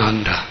son of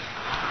Nanda.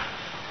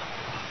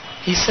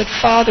 He said,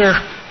 Father,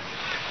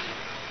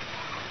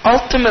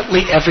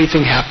 ultimately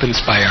everything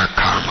happens by our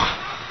karma.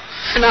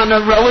 And on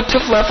a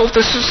relative level,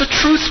 this is the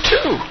truth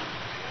too.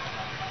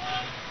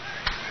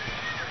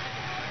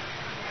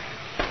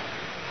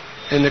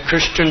 In the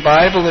Christian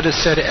Bible, it is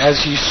said,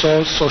 as ye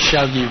sow, so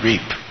shall ye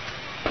reap.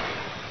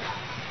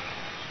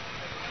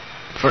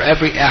 For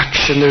every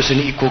action, there's an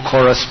equal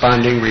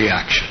corresponding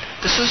reaction.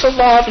 This is a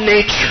law of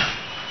nature.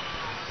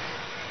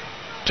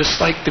 Just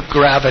like the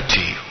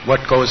gravity,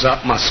 what goes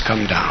up must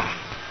come down.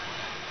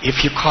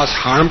 If you cause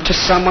harm to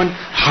someone,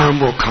 harm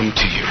will come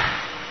to you.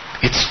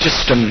 It's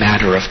just a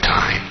matter of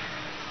time.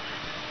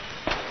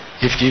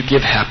 If you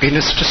give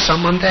happiness to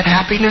someone, that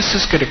happiness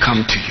is going to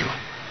come to you.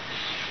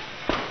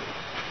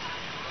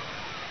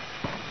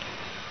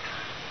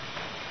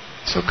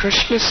 So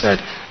Krishna said,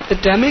 the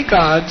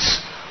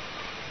demigods,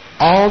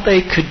 all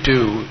they could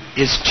do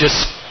is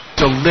just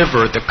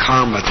deliver the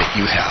karma that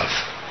you have.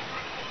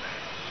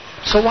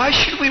 So why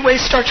should we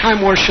waste our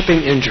time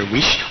worshipping Indra?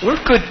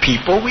 We're good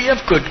people. We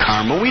have good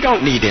karma. We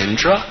don't need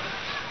Indra.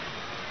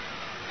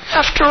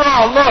 After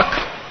all, look,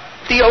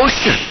 the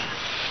ocean.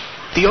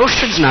 The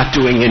ocean's not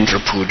doing Indra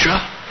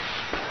puja.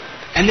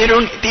 And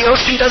the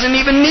ocean doesn't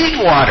even need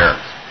water.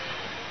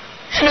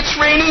 And it's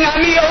raining on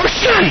the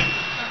ocean.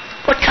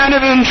 What kind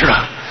of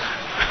Indra?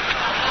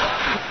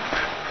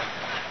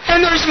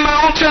 And there's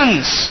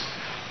mountains.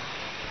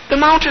 The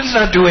mountain's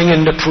not doing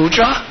Indra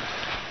puja.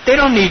 They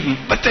don't need,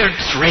 but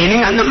it's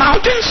raining on the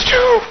mountains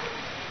too.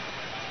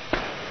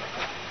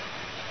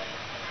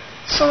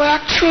 So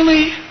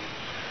actually,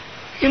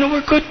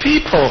 we're good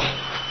people.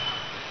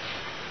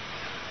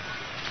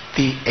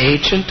 The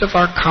agent of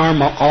our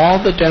karma, all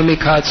the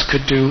demigods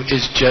could do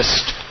is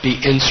just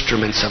be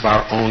instruments of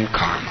our own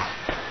karma.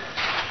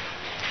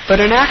 But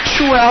in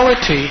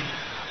actuality,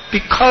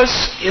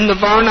 because in the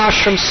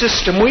Varnashram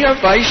system we are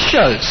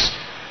Vaishyas,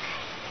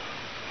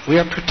 we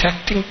are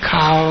protecting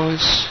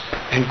cows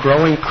and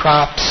growing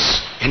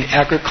crops in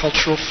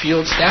agricultural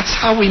fields. That's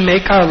how we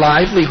make our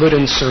livelihood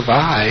and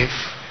survive.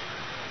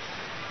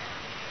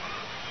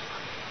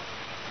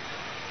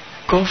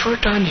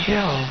 Govardhan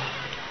Hill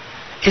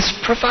is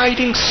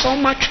providing so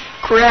much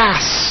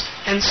grass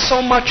and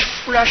so much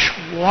fresh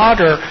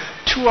water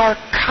to our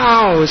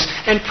cows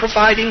and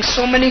providing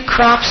so many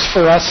crops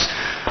for us.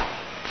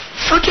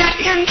 Forget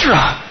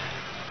Indra.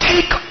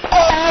 Take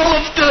all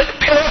of the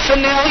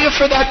paraphernalia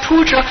for that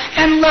puja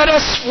and let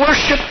us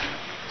worship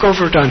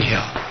Govardhan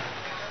Hill.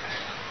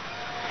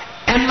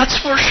 And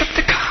let's worship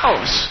the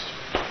cows.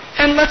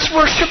 And let's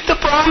worship the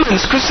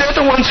Brahmins, because they're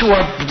the ones who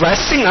are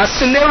blessing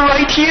us and they're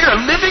right here,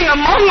 living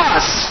among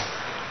us.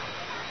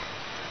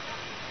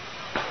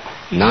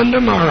 Nanda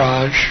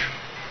Maharaj,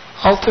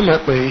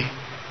 ultimately,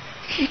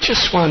 he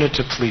just wanted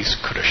to please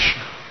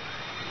Krishna.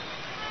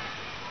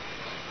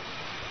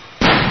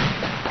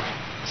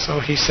 So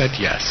he said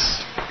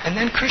yes. And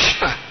then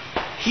Krishna,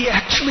 he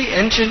actually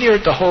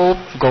engineered the whole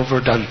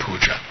Govardhan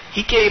Puja.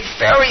 He gave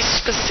very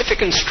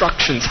specific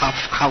instructions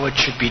how it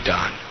should be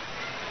done.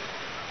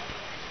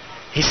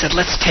 He said,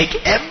 let's take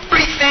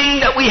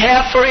everything that we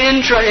have for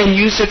Indra and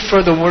use it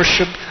for the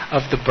worship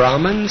of the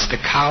Brahmins, the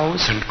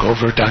cows, and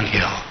Govardhan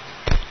Hill.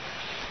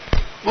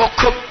 We'll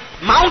cook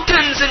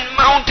mountains and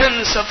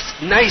mountains of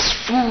nice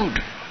food,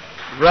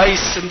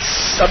 rice and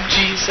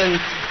sabjis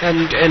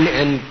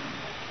and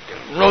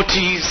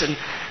rotis and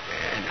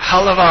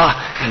halava,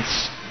 and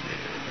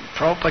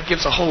Prabhupada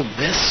gives a whole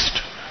list.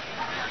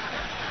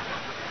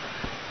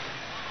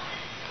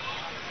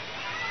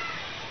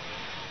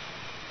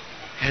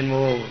 And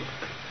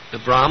the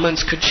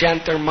Brahmins could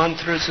chant their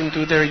mantras and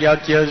do their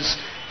yajnas,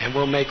 and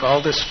we'll make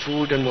all this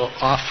food and we'll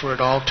offer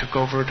it all to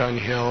Govardhan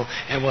Hill,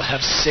 and we'll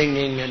have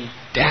singing and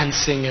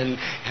dancing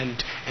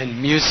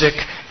and music,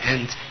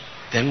 and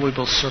then we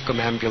will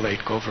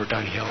circumambulate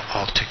Govardhan Hill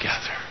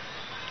altogether.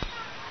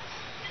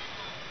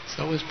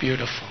 So it was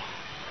beautiful.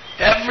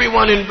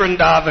 Everyone in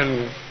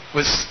Vrindavan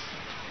was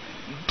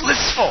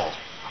blissful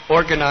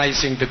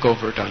organizing the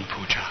Govardhan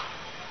Puja.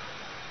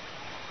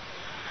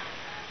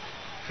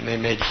 And they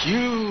made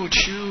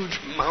huge, huge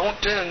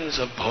mountains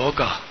of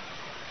bhoga.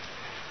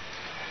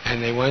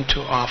 And they went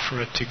to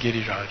offer it to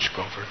Giriraj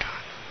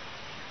Govardhan.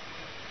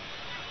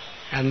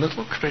 And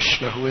little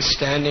Krishna, who was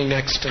standing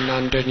next to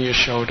Nanda and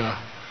Yashoda,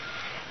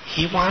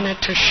 he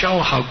wanted to show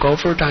how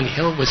Govardhan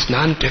Hill was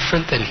none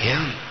different than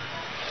him.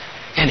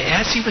 And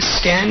as he was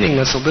standing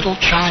as a little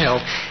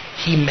child,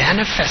 he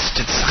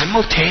manifested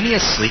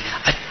simultaneously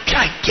a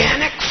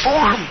gigantic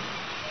form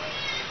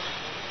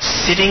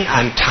sitting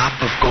on top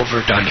of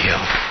Govardhan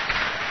Hill.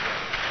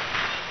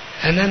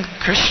 And then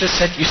Krishna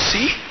said, you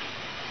see,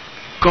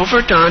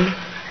 Govardhan,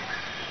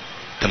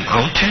 the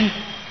mountain,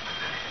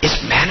 is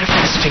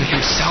manifesting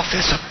himself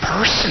as a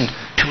person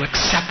to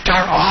accept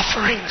our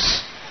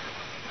offerings.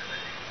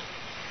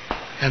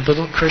 And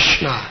little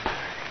Krishna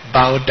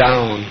bowed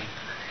down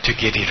to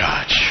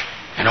Giriraj.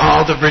 And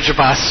all the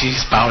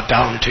Vrijavasis bowed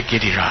down to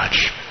Giriraj.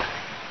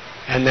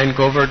 And then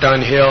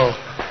Govardhan Hill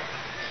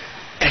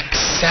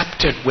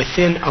accepted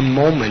within a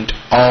moment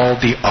all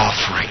the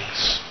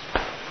offerings.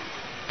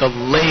 The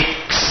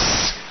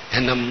lakes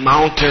and the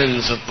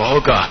mountains of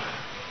bhoga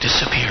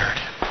disappeared.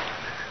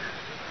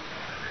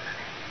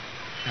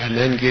 And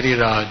then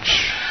Giriraj,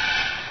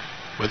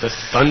 with a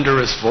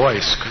thunderous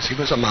voice, because he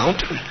was a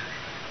mountain.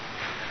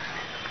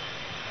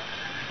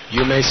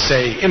 You may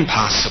say,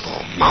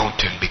 impossible,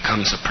 mountain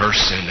becomes a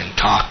person and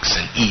talks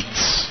and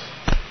eats.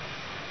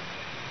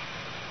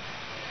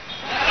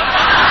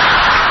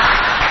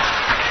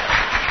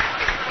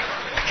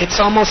 It's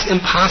almost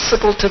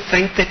impossible to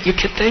think that you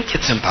could think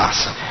it's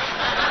impossible.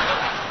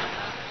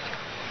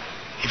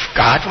 If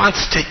God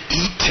wants to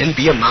eat and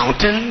be a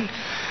mountain,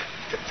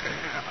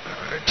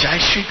 Jai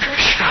Shri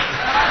Krishna.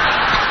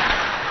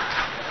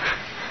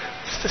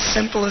 It's the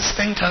simplest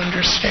thing to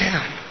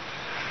understand.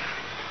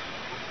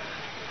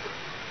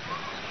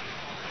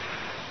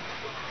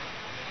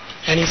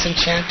 And He's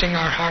enchanting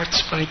our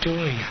hearts by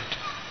doing it.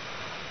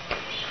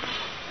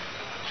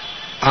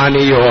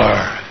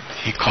 Aniyor,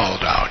 He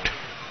called out,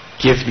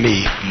 give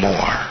me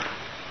more.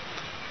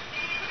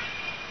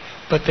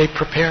 But they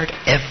prepared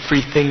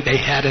everything they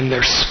had in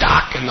their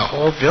stock in the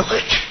whole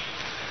village.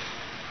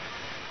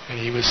 And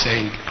He was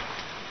saying,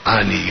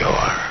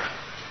 Aniyor,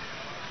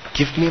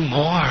 give me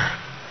more.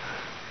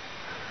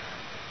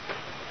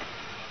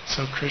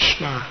 So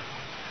Krishna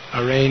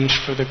arranged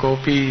for the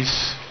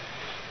gopis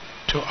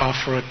to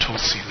offer a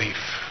tulsi leaf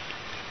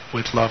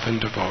with love and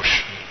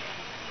devotion.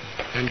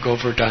 And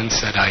Govardhan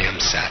said, I am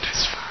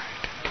satisfied.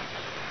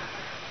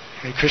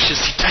 And Krishna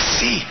said, just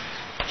see,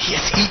 he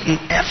has eaten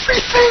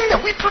everything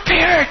that we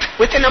prepared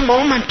within a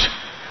moment.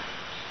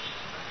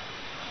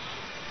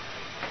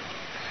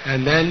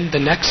 And then the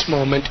next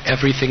moment,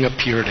 everything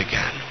appeared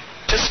again.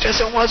 Just as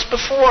it was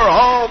before,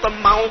 all the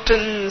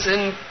mountains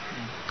and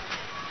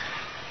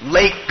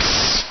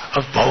lakes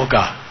of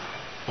bhoga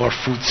or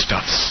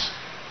foodstuffs.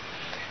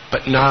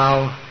 But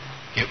now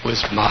it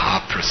was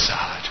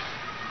Mahaprasad.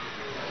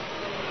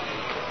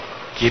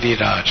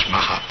 Giriraj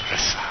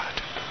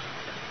Mahaprasad.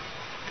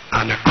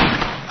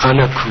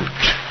 Anakut.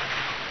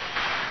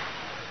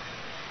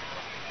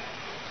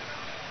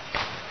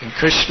 And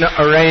Krishna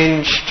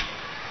arranged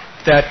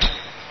that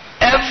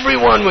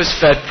everyone was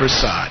fed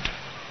prasad.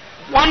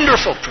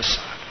 Wonderful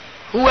prasad.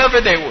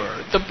 Whoever they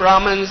were. The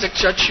Brahmins, the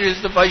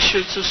Kshatriyas, the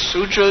Vaishyas, the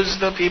Sudras,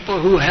 the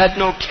people who had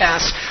no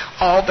caste.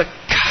 All the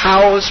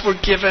cows were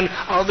given.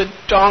 All the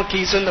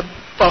donkeys and the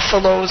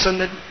buffaloes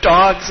and the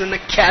dogs and the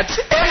cats.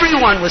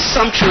 Everyone was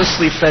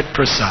sumptuously fed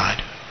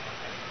prasad.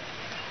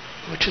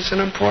 Which is an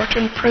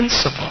important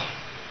principle.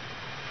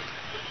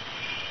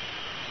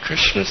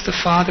 Krishna is the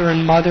father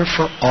and mother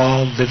for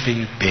all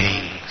living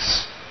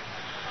beings.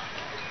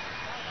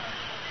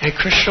 And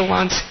Krishna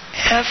wants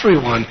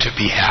everyone to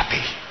be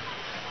happy.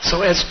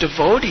 So as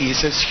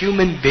devotees, as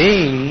human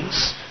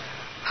beings,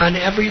 on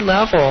every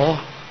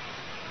level,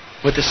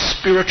 with a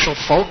spiritual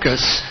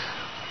focus,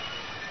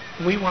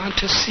 we want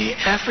to see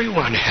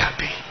everyone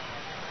happy.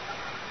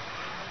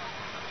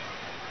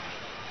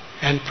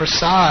 And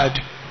prasad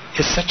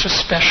is such a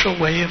special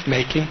way of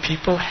making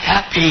people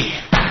happy.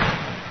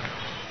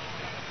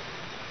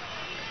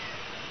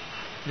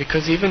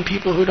 Because even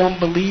people who don't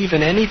believe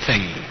in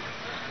anything,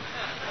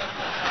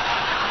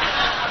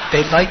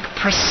 they like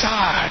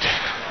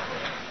prasad.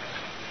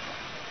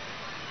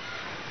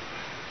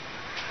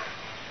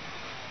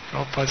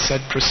 Prabhupada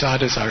said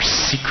prasad is our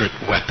secret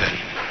weapon.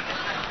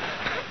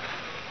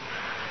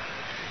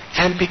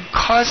 And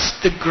because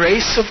the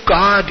grace of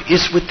God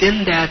is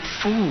within that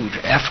food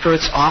after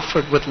it's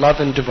offered with love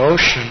and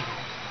devotion,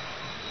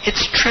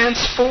 it's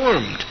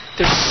transformed.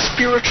 There's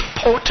spiritual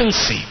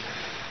potency.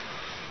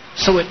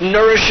 So it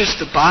nourishes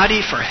the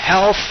body for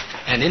health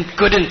and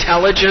good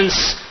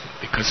intelligence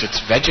because it's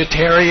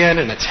vegetarian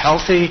and it's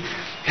healthy.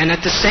 And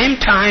at the same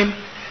time,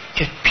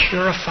 it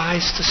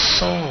purifies the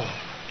soul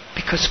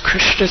because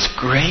Krishna's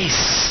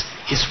grace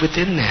is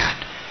within that.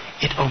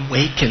 It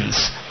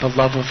awakens the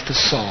love of the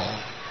soul.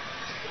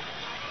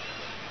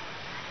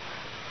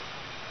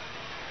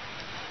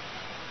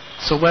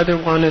 So whether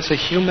one is a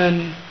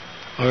human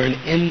or an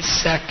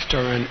insect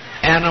or an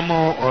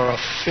animal or a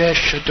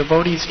fish, a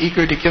devotee is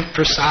eager to give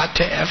prasad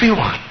to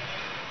everyone.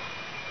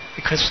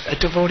 Because a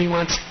devotee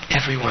wants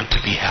everyone to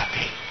be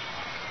happy.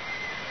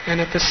 And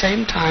at the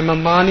same time,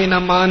 amanina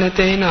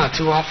manadena,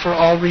 to offer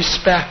all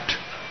respect.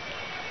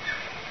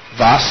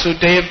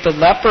 Vasudeva the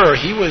leper,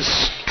 he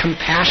was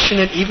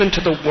compassionate even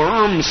to the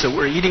worms that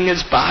were eating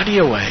his body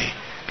away,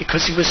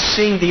 because he was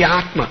seeing the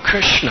Atma,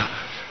 Krishna,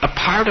 a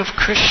part of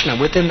Krishna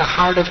within the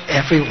heart of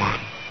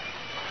everyone.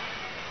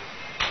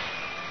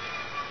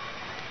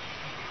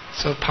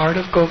 So part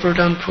of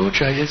Govardhan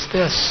Puja is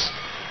this: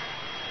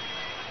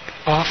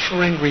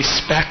 offering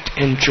respect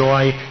and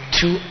joy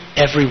to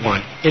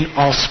everyone in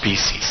all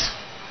species.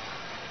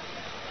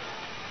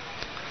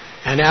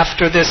 And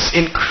after this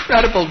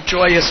incredible,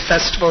 joyous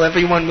festival,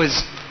 everyone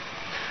was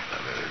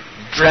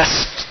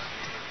dressed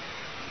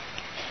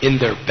in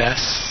their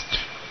best.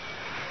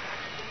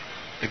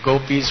 The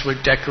gopis were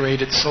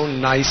decorated so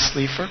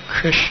nicely for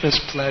Krishna's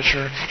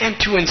pleasure and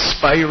to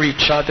inspire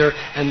each other,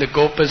 and the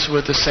gopas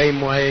were the same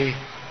way.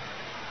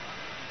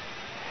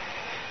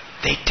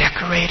 They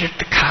decorated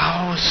the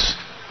cows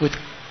with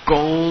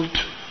gold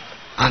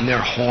on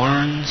their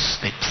horns.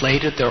 They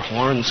plated their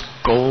horns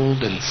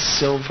gold and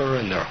silver,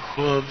 and their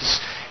hooves,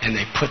 and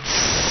they put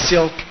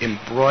silk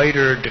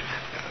embroidered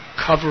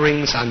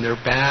coverings on their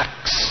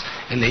backs,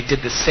 and they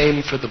did the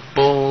same for the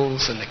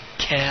bulls and the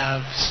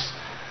calves.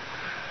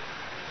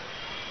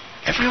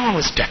 Everyone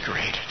was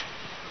decorated.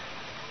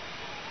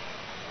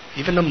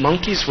 Even the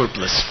monkeys were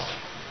blissful.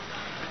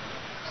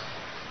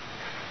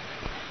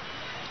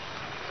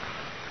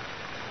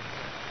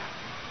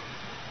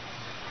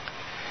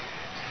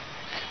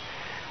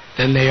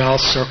 Then they all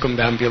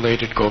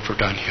circumambulated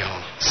Govardhan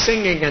Hill,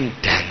 singing and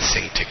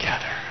dancing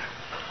together.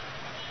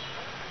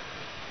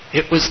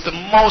 It was the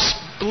most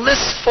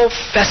blissful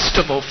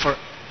festival for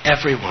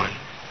everyone,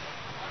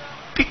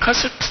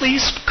 because it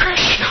pleased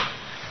Krishna.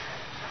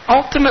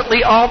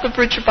 Ultimately, all the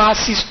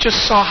Vrijabasis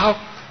just saw how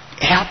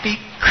happy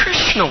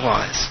Krishna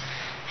was.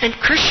 And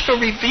Krishna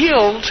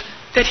revealed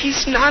that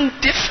he's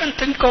non-different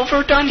than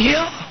Govardhan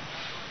Hill.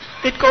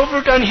 That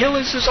Govardhan Hill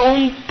is his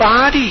own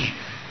body.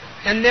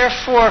 And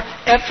therefore,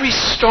 every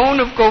stone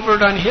of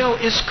Govardhan Hill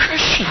is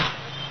Krishna.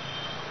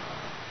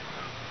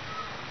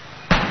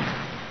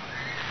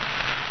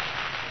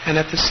 And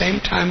at the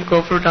same time,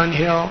 Govardhan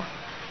Hill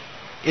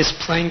is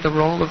playing the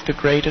role of the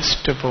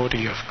greatest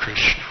devotee of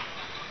Krishna.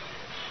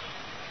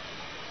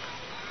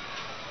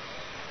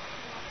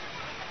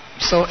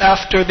 So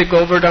after the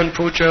Govardhan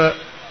Puja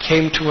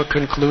came to a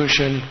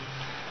conclusion,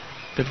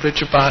 the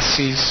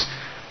Vrijabasis,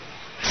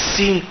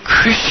 seeing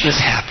Krishna's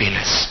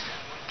happiness,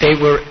 they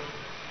were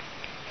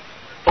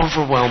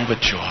overwhelmed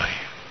with joy.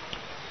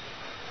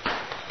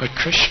 But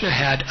Krishna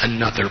had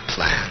another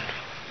plan.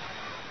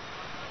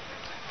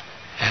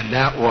 And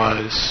that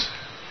was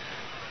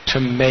to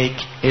make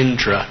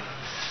Indra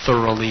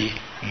thoroughly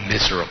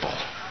miserable.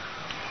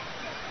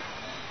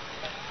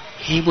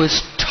 He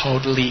was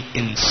totally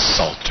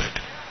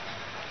insulted.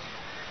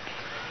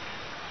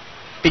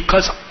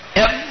 Because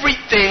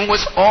everything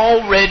was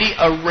already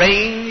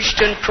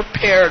arranged and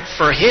prepared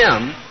for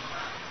him.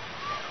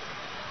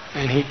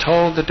 And he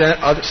told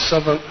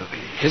some of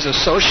his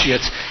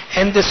associates,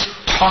 and this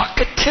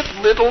talkative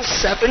little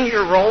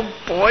 7-year-old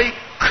boy,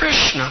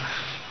 Krishna,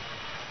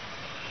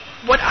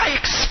 what I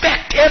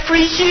expect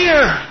every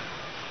year.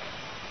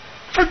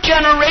 For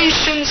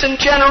generations and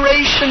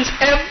generations,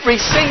 every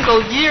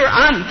single year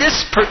on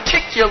this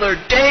particular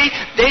day,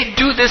 they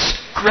do this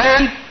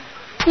grand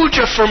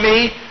puja for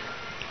me,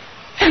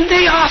 and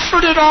they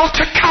offered it all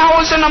to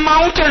cows in a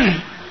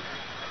mountain.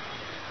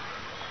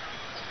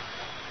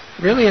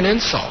 Really an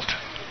insult.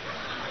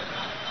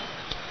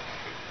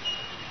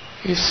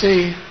 You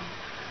see,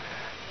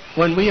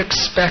 when we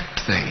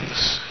expect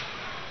things,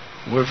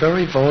 we're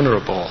very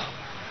vulnerable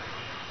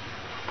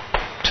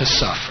to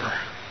suffer.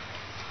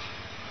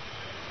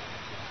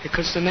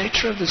 Because the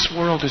nature of this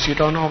world is you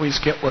don't always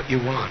get what you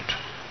want.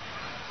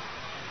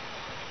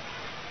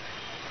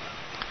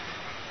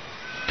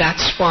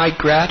 That's why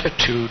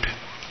gratitude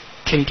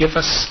can give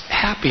us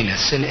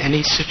happiness in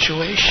any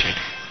situation.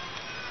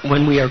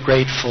 When we are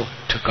grateful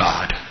to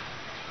God,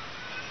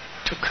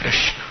 to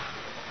Krishna,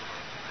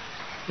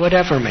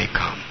 whatever may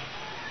come.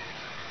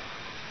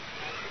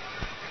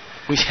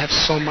 We have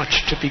so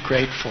much to be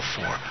grateful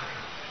for.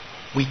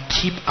 We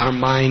keep our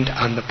mind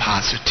on the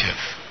positive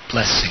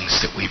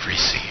blessings that we've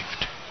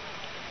received.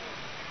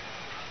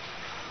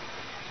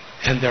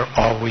 And they're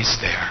always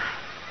there.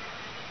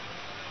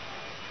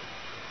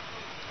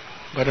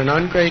 But an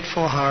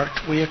ungrateful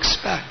heart, we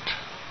expect.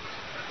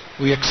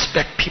 We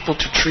expect people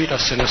to treat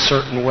us in a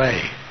certain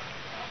way.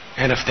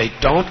 And if they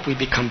don't, we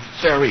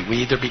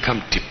either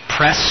become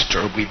depressed,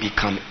 or we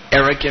become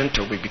arrogant,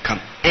 or we become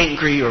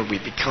angry, or we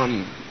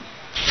become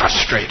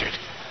frustrated.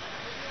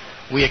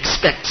 We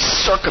expect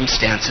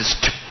circumstances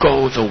to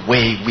go the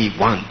way we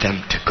want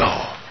them to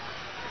go.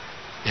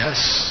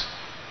 Yes,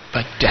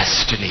 but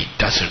destiny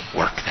doesn't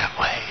work that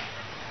way.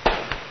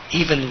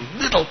 Even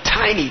little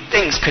tiny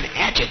things could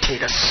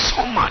agitate us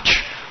so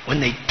much when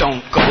they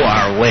don't go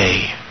our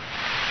way.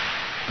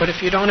 But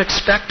if you don't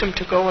expect them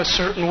to go a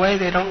certain way,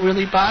 they don't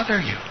really bother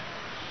you.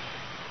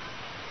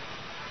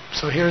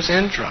 So here's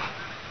Indra.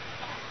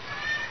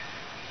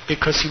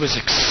 Because he was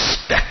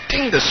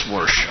expecting this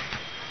worship,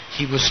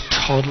 he was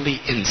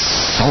totally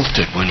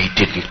insulted when he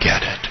didn't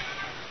get it.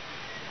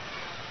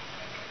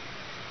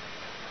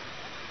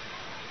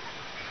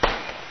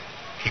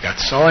 He got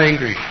so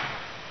angry,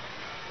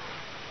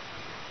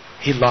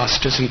 he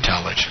lost his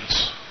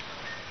intelligence.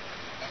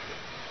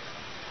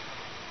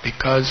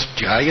 Because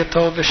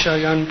Jayato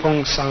Vishayan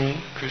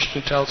Pongsang,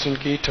 Krishna tells in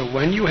Gita,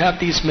 when you have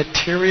these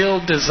material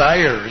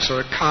desires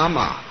or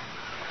kama,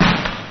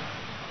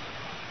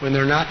 when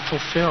they're not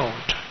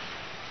fulfilled,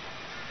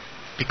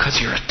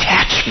 because your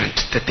attachment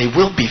that they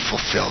will be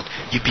fulfilled,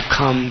 you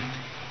become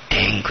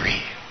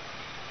angry.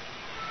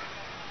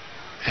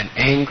 And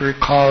anger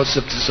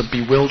causes a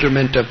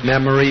bewilderment of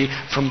memory.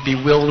 From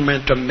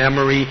bewilderment of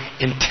memory,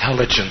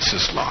 intelligence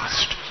is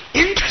lost.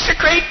 Indra's a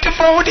great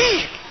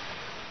devotee.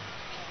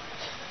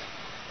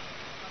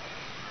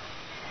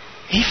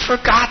 He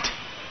forgot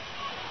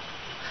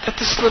that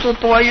this little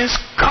boy is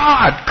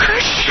God,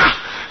 Krishna,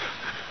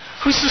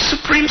 who's the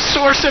supreme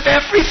source of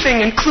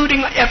everything,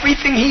 including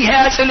everything he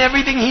has and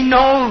everything he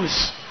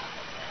knows.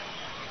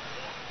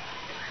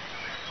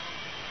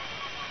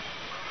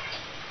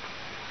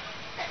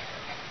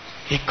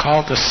 He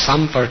called the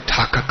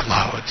Samvartaka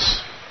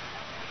clouds.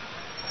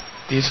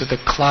 These are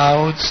the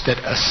clouds that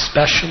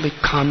especially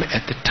come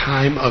at the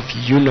time of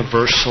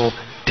universal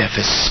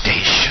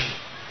devastation.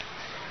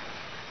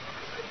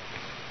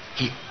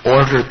 He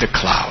ordered the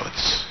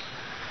clouds,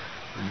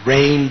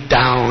 rain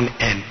down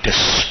and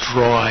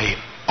destroy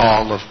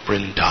all of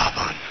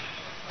Vrindavan.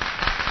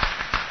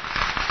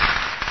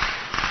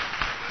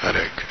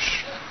 Hare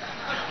Krishna.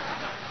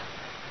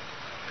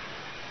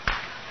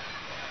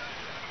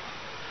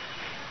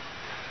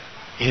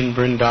 In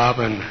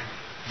Vrindavan,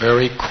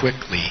 very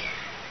quickly,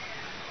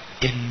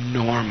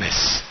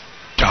 enormous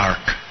dark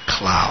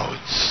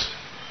clouds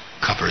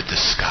covered the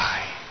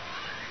sky.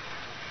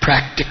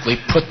 Practically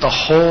put the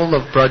whole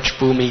of Braj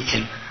Bhumi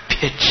in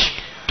pitch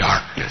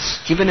darkness,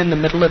 even in the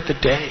middle of the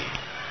day.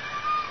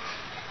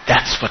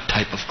 That's what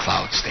type of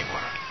clouds they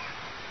were.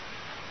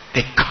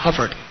 They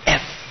covered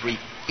every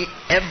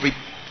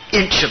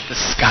inch of the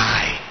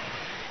sky,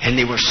 and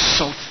they were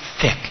so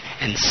thick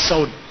and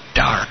so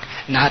dark,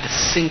 not a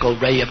single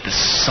ray of the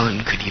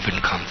sun could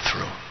even come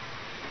through.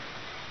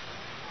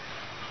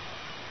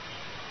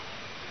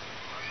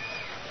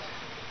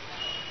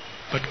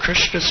 But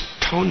Krishna's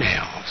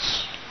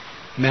toenails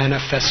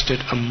manifested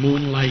a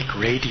moon-like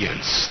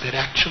radiance that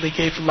actually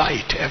gave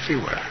light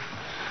everywhere.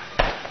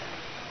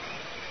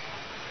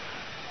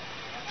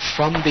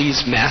 From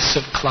these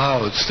massive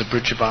clouds, the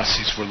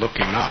Brijavasis were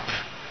looking up.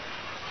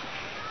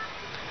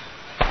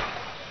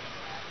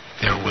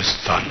 There was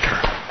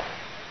thunder.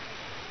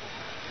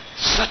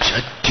 Such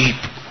a deep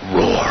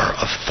roar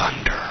of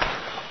thunder.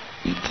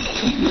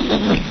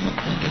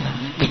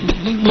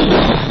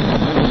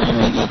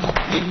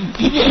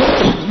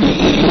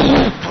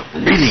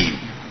 Really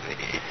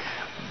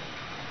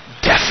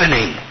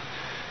deafening.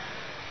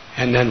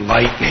 And then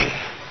lightning.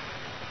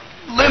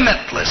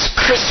 Limitless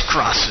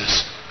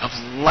crisscrosses of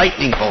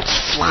lightning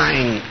bolts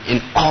flying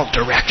in all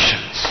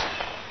directions.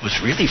 It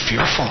was really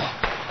fearful.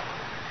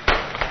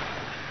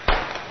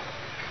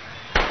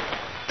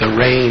 The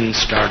rain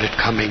started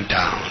coming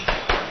down,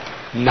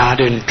 not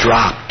in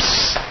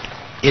drops,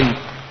 in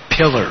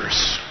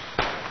pillars.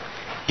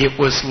 It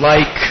was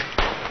like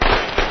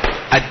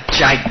a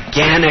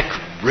gigantic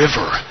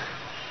river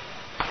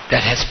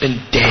that has been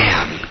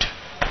dammed,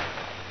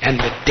 and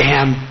the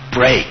dam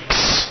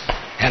breaks,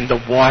 and the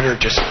water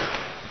just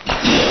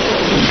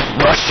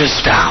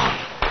rushes down.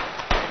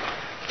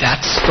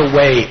 That's the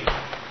way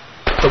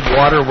the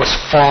water was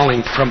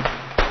falling from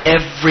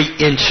every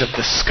inch of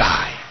the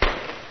sky.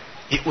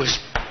 It was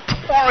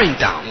pouring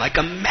down like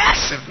a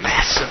massive,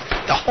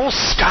 the whole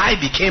sky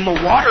became a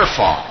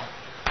waterfall.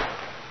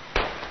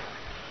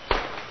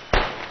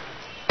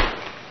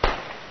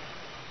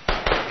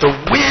 The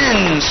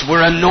winds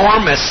were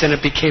enormous, and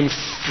it became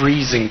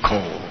freezing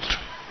cold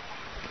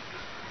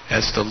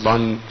as the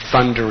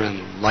thunder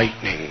and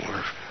lightning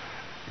were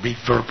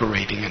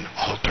reverberating in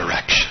all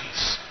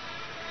directions.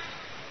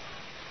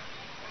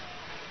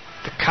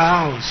 The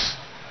cows,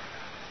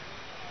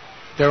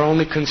 their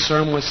only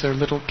concern was their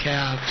little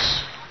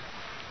calves.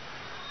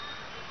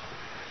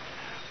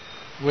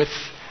 With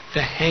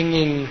the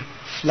hanging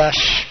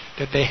flesh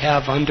that they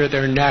have under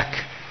their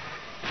neck,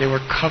 they were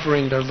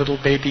covering their little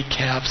baby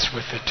calves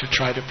with it to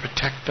try to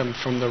protect them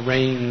from the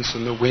rains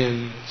and the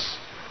winds.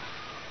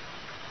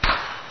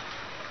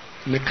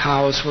 And the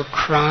cows were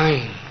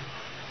crying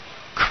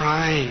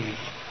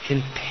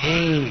in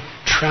pain,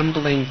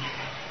 trembling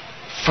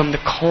from the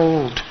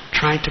cold,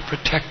 trying to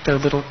protect their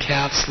little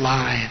calves'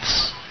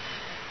 lives.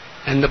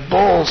 And the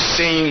bulls,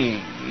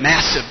 seeing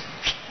massive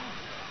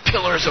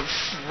pillars of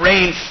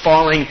rain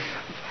falling,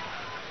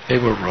 they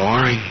were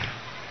roaring.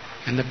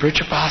 And the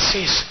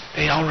Brijabasis,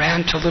 they all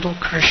ran to little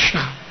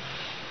Krishna.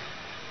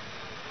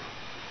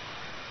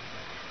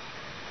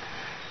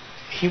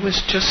 He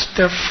was just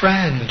their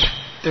friend,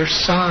 their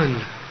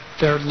son,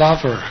 their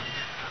lover.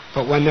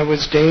 But when there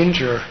was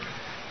danger,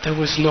 there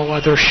was no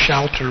other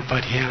shelter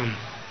but him.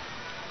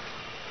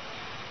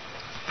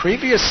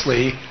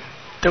 Previously,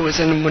 there was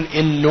an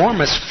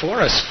enormous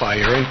forest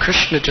fire and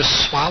Krishna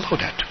just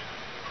swallowed it.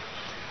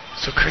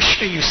 So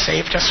Krishna, you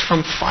saved us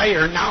from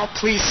fire. Now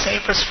please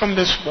save us from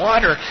this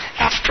water.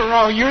 After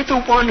all, you're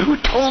the one who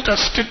told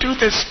us to do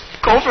this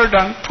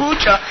Govardhan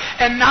Puja,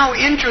 and now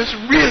Indra's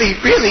really,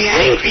 really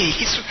angry.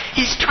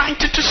 He's trying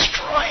to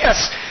destroy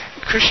us.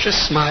 Krishna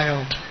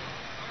smiled.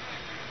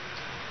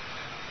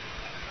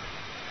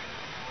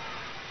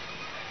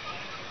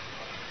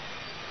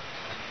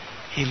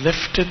 He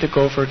lifted the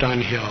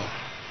Govardhan hill,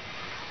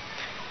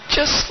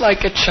 just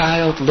like a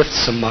child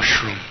lifts a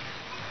mushroom,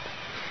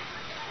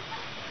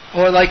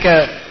 or like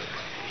a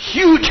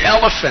huge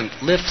elephant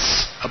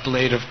lifts a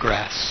blade of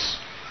grass.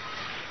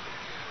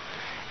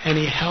 And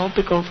he held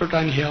the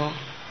Govardhan hill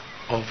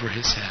over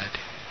his head.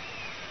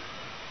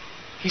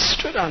 He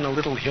stood on a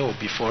little hill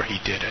before he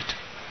did it,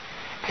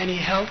 and he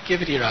held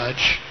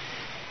Giriraj.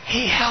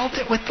 He held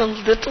it with the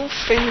little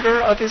finger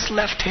of his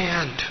left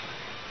hand,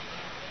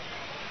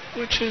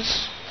 which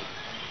is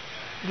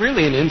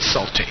really an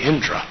insult to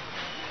Indra.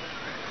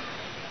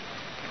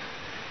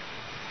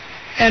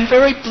 And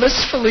very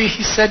blissfully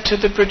he said to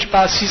the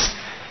Brijabasis,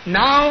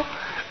 now,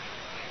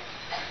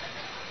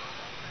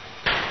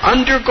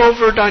 under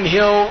Govardhan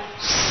Hill,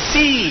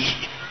 see,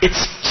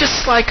 it's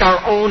just like our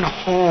own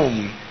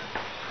home.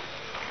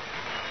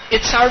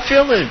 It's our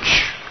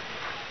village.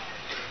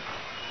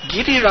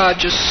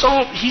 Giriraj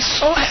he's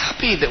so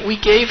happy that we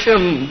gave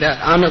him that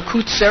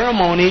Anakut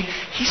ceremony.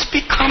 He's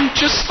become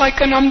just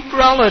like an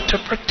umbrella to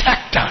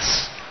protect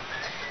us.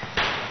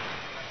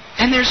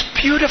 And there's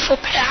beautiful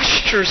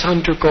pastures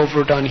under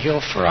Govardhan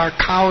Hill for our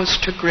cows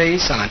to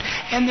graze on.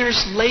 And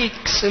there's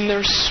lakes and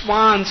there's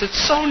swans.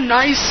 It's so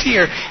nice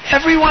here.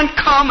 Everyone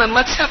come and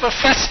let's have a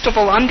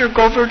festival under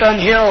Govardhan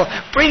Hill.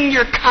 Bring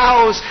your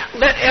cows.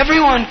 Let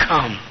everyone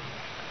come.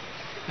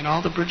 And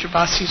all the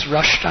Brijabasis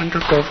rushed under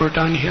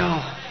Govardhan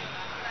Hill.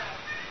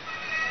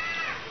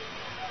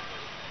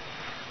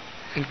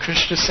 And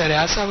Krishna said,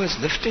 as I was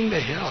lifting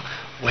the hill,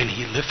 when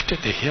he lifted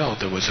the hill,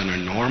 there was an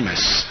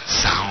enormous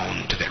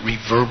sound that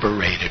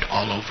reverberated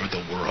all over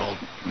the world.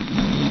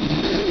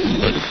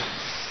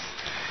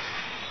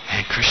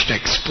 And Krishna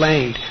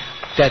explained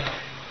that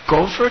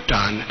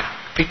Govardhan,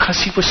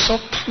 because he was so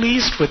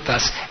pleased with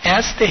us,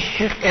 as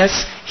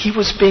he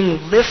was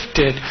being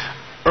lifted,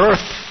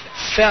 earth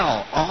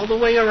fell all the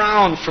way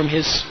around from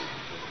his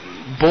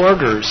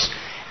borders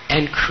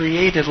and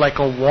created like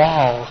a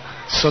wall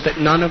so that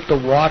none of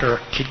the water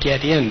could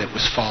get in that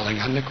was falling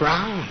on the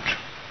ground.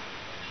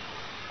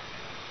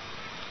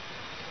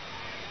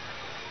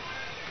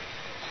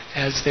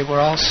 As they were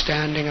all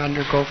standing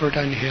under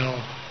Govardhan Hill,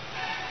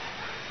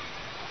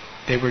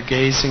 they were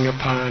gazing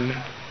upon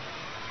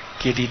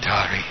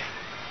Giridhari.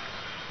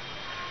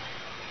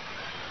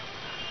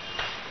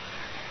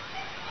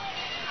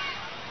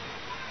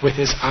 With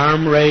his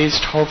arm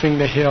raised, holding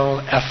the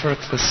hill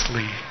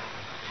effortlessly,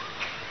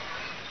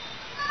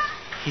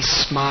 he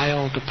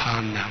smiled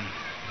upon them.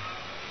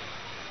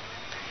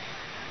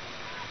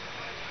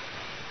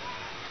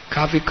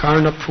 Kavi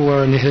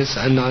Karnapur in his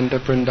Ananda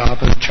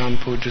Vrindavan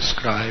Champu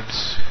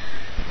describes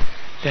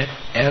that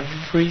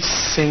every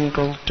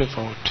single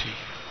devotee,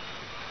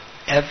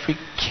 every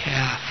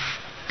calf,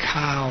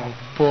 cow,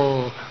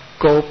 bull,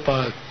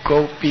 gopa,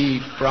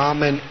 gopi,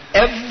 brahmin,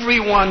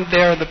 everyone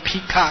there, the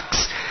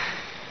peacocks,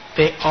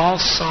 they all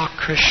saw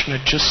Krishna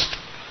just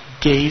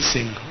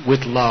gazing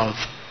with love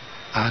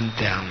on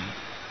them.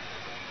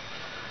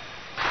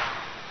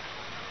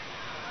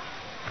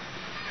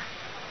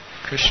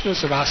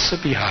 Krishna's Rasa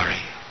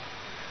Bihari.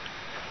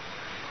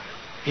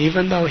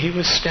 Even though he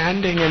was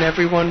standing and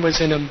everyone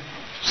was in a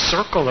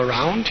circle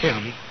around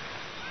him,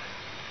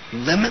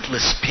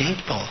 limitless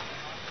people,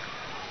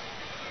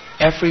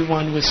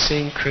 everyone was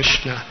seeing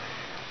Krishna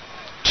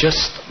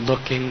just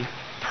looking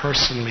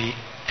personally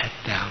at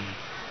them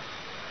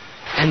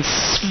and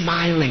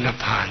smiling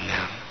upon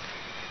them.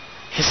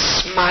 His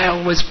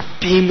smile was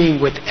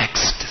beaming with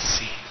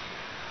ecstasy.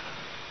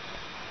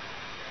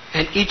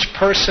 And each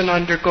person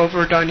under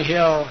Govardhan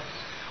Hill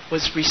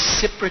was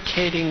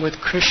reciprocating with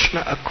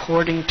Krishna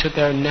according to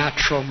their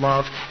natural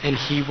love, and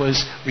he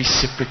was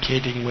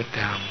reciprocating with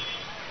them.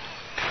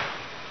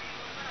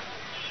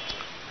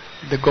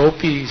 The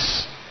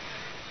gopis,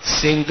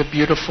 seeing the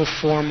beautiful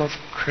form of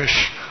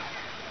Krishna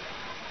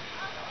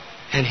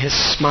and his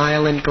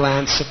smile and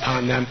glance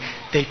upon them,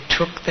 they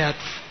took that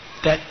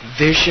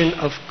vision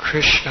of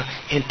Krishna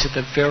into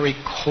the very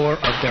core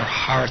of their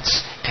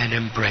hearts and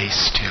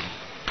embraced him.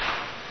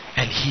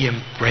 And he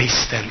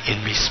embraced them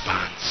in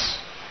response.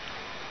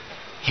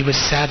 He was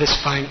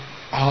satisfying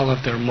all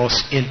of their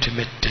most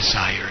intimate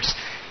desires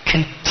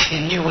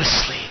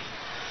continuously.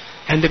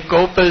 And the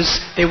gopas,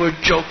 they were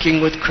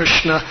joking with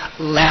Krishna,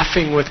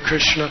 laughing with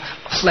Krishna,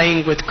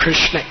 playing with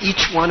Krishna,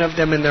 each one of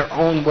them in their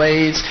own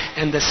ways.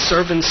 And the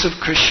servants of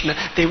Krishna,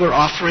 they were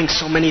offering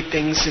so many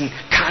things, and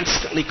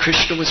constantly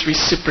Krishna was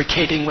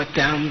reciprocating with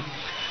them.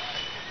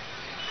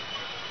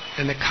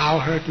 And the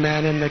cowherd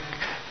men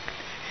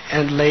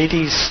and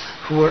ladies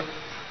who were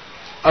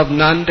of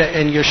Nanda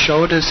and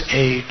Yashoda's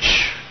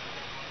age,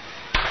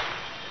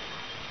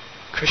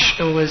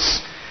 Krishna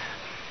was,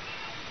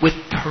 with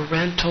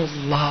parental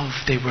love,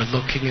 they were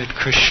looking at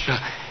Krishna,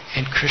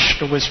 and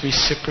Krishna was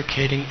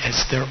reciprocating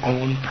as their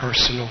own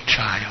personal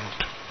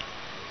child.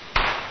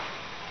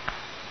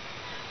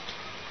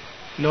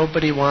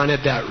 Nobody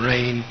wanted that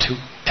rain to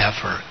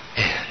ever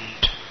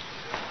end.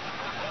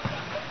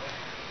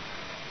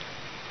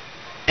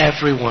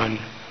 Everyone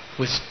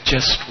was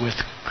just with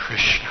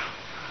Krishna.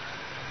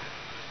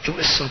 It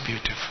was so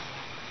beautiful.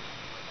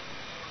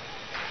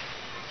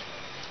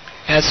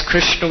 As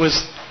Krishna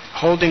was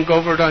holding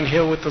Govardhan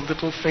Hill with the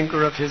little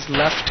finger of his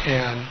left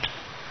hand,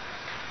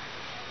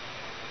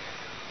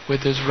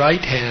 with his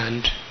right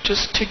hand,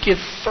 just to give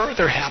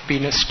further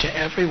happiness to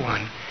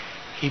everyone,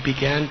 he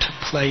began to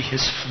play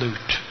his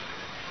flute,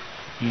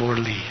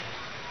 Murli.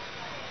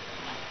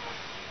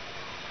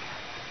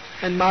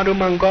 And Madhu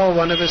Mangal,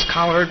 one of his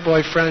cowherd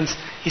boyfriends,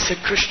 he said,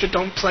 "Krishna,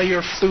 don't play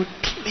your flute.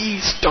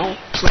 Please don't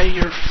play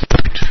your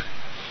flute.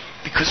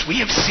 Because we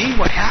have seen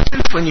what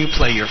happens when you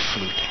play your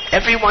flute.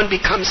 Everyone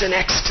becomes in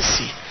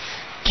ecstasy.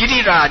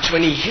 Giriraj,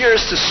 when he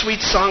hears the sweet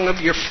song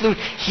of your flute,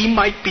 he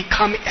might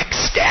become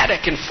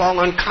ecstatic and fall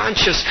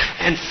unconscious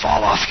and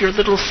fall off your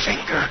little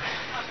finger.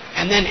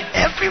 And then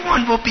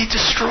everyone will be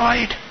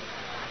destroyed.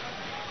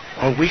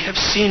 Or we have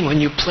seen when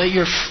you play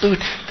your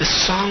flute, the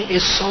song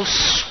is so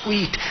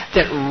sweet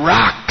that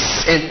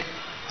rocks and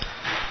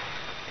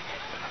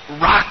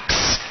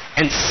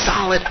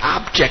solid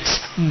objects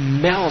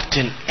melt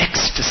in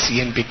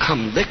ecstasy and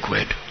become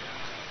liquid.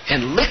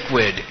 And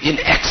liquid in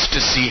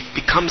ecstasy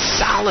becomes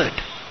solid.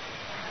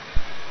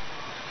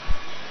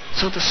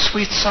 So the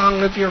sweet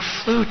song of your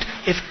flute,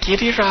 if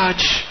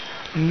Giriraj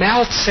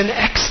melts in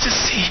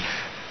ecstasy,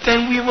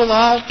 then we will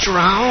all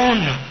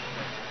drown."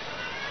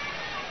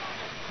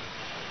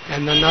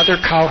 And another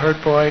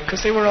cowherd boy,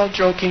 because they were all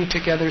joking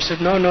together,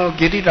 said, no,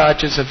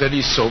 Giriraj is a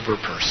very sober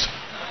person.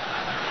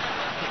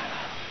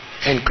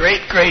 And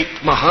great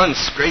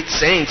mahants, great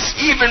saints,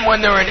 even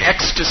when they're in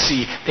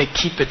ecstasy, they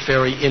keep it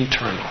very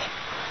internal.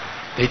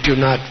 They do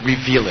not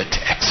reveal it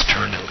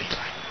externally.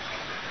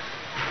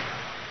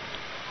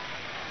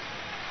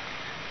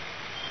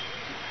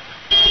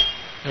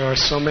 There are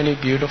so many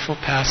beautiful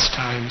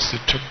pastimes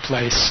that took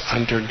place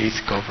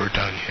underneath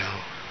Govardhan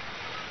Hill.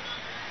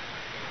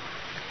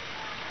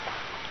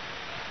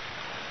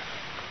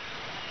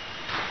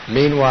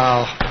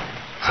 Meanwhile,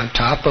 on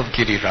top of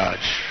Giriraj,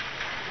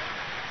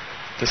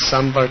 the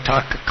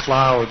Samvartaka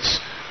clouds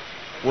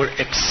were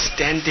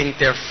extending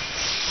their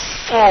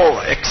full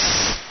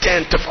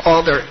extent of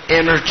all their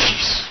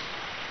energies.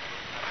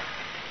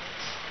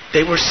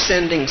 They were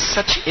sending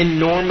such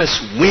enormous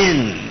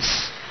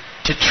winds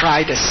to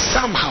try to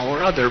somehow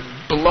or other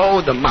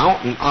blow the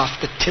mountain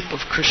off the tip of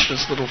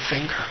Krishna's little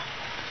finger.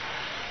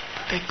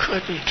 But they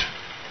couldn't.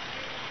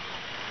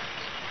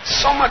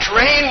 So much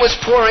rain was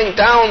pouring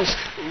down,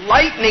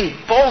 lightning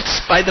bolts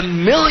by the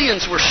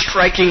millions were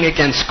striking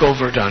against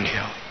Govardhan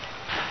Hill.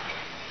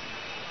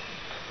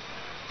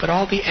 But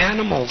all the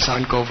animals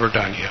on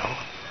Govardhan Hill,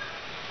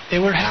 they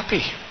were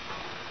happy.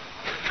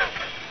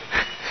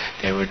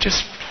 They were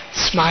just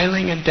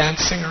smiling and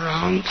dancing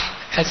around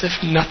as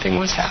if nothing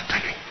was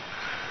happening.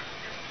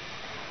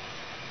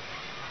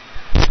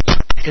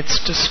 It's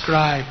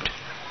described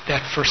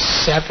that for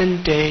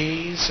 7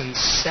 days and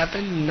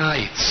 7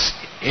 nights,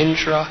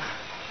 Indra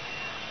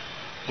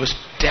was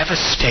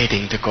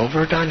devastating the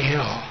Govardhan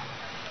Hill.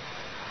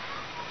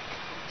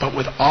 But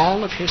with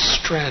all of his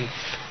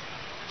strength,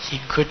 he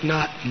could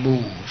not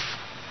move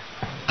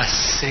a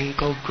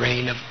single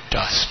grain of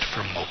dust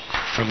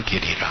from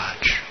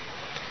Giriraj.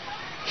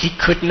 He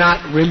could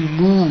not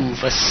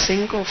remove a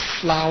single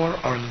flower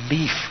or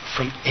leaf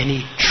from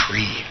any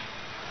tree.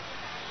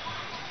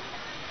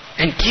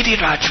 And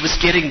Giriraj was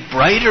getting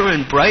brighter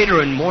and brighter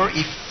and more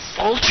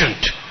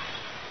effulgent.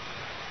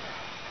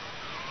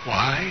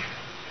 Why?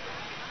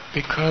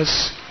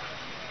 Because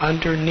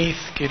underneath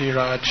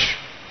Giriraj,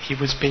 he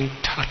was being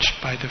touched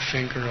by the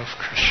finger of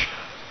Krishna.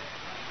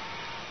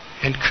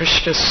 And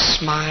Krishna's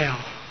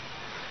smile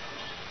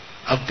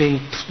of being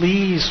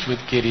pleased with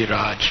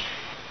Giriraj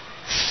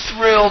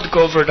thrilled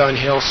Govardhan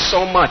Hill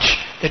so much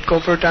that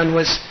Govardhan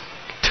was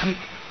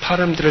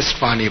param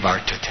dristvani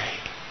vartate.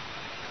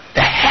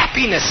 The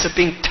happiness of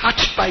being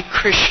touched by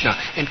Krishna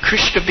and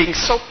Krishna being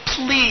so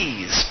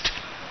pleased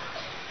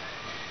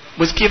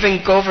was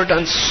giving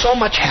Govardhan so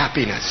much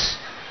happiness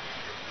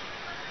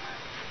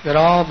that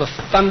all the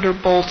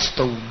thunderbolts,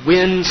 the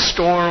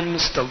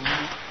windstorms,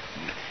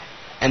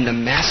 and the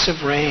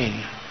massive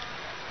rain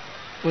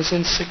was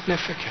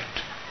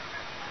insignificant.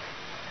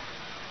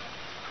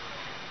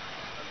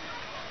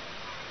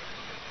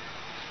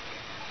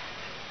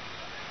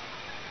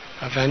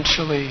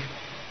 eventually,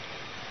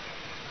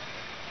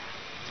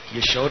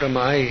 Yashoda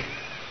Mai,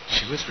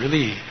 she was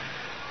really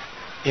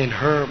in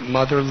her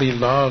motherly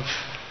love.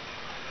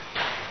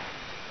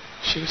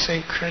 She was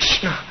saying,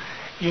 Krishna,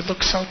 you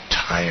look so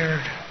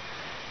tired.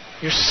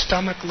 Your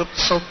stomach looked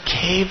so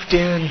caved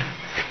in.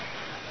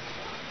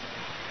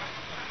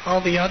 All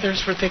the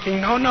others were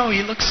thinking, no,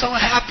 he looks so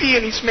happy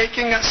and he's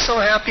making us so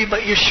happy.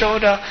 But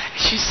Yashoda,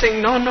 she's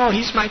saying, no,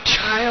 he's my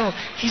child.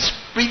 He's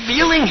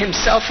revealing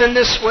himself in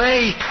this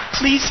way.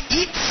 Please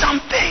eat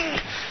something.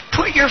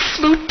 Put your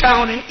flute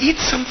down and eat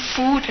some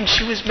food. And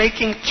she was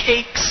making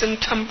cakes and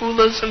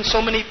tambulas and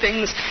so many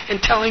things and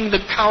telling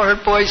the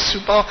cowherd boy,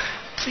 Subal,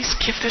 please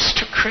give this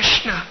to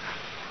Krishna.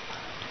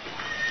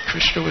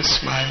 Krishna was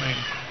smiling.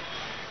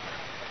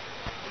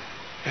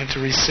 And to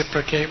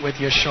reciprocate with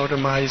Yashoda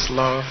Mai's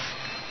love,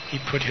 he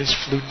put his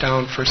flute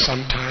down for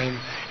some time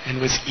and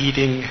was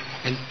eating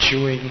and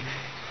chewing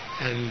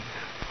and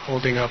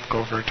holding up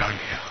Govardhan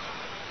Hill.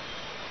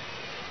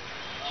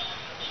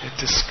 It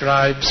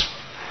describes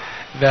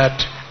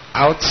that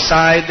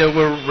outside there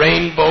were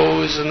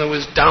rainbows and there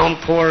was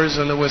downpours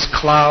and there was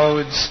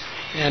clouds,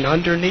 and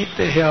underneath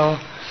the hill,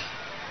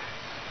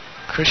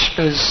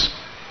 Krishna's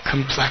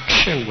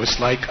complexion was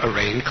like a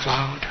rain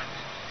cloud.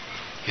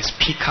 His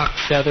peacock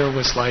feather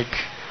was like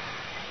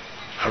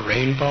a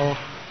rainbow,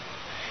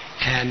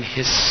 and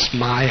his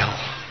smile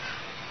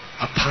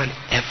upon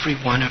every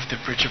one of the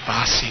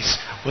Brijavasis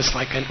was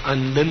like an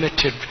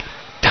unlimited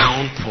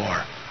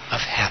downpour of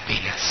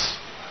happiness.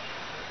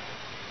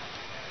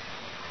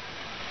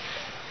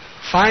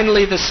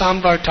 Finally, the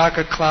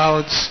Samvartaka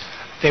clouds,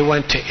 they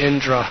went to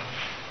Indra,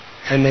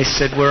 and they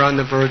said, we're on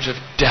the verge of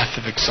death,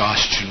 of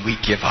exhaustion, we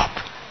give up.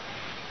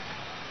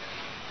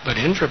 But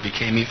Indra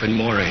became even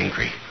more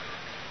angry.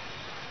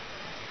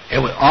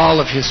 And with all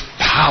of his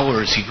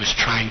powers, he was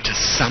trying to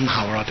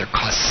somehow or other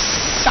cause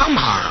some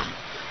harm.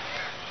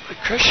 But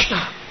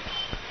Krishna,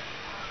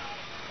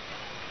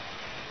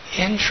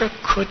 Indra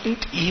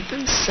couldn't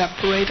even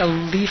separate a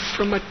leaf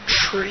from a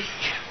tree.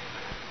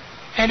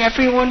 And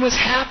everyone was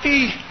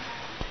happy.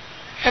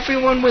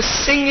 Everyone was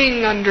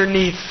singing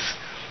underneath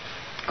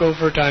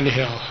Govardhan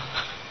Hill.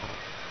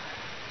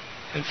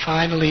 And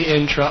finally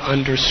Indra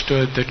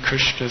understood that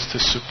Krishna is the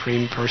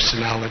Supreme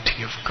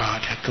Personality of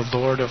Godhead, the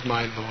Lord of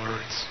my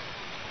lords,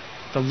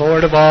 the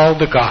Lord of all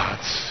the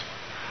gods.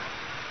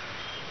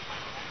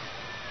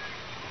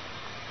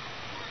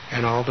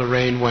 And all the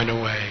rain went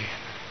away.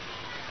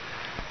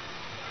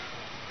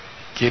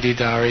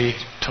 Giridhari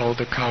told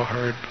the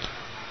cowherd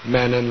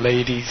men and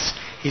ladies,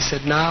 he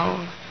said,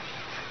 now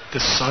the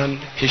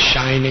sun is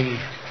shining,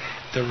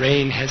 the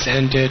rain has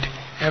ended,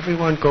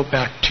 everyone go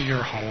back to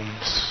your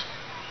homes.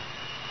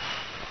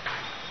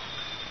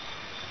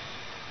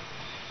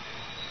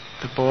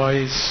 The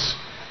boys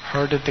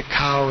herded the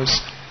cows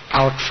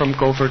out from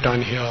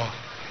Govardhan Hill.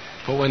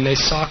 But when they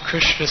saw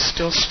Krishna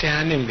still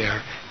standing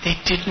there, they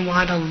didn't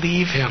want to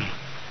leave him.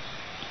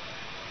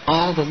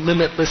 All the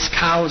limitless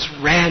cows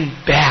ran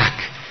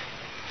back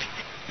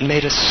and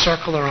made a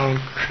circle around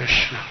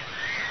Krishna.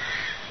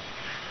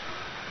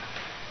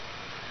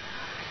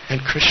 And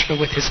Krishna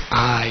with his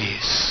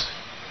eyes,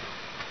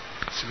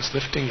 he was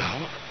lifting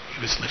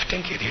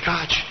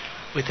Giriraj.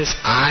 With his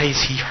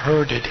eyes he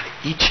herded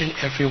each and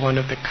every one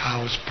of the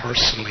cows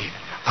personally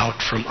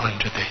out from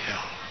under the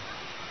hill.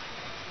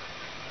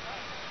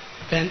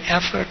 Then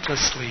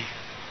effortlessly,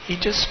 he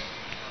just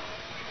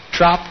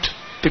dropped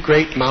the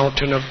great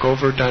mountain of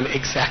Govardhan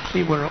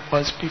exactly where it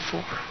was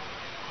before.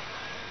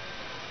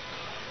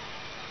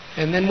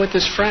 And then with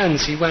his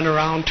friends, he went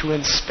around to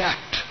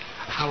inspect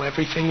how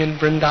everything in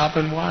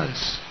Vrindavan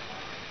was.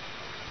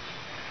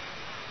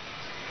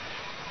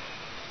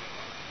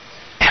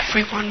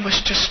 Everyone was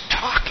just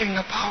talking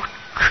about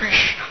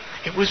Krishna.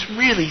 It was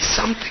really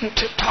something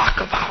to talk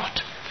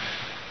about.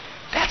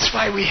 That's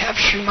why we have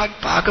Srimad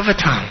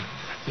Bhagavatam.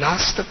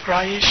 Nasta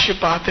prayeshu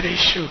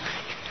bhadreshu.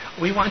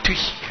 We want to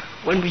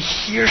when we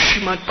hear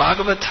Srimad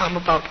Bhagavatam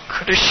about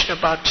Krishna,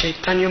 about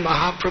Chaitanya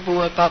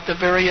Mahaprabhu, about the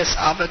various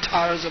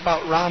avatars,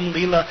 about Ram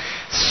Leela,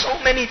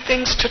 so many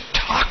things to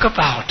talk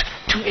about,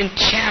 to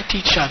enchant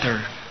each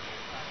other.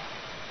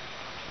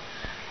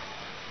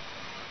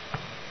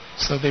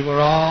 So they were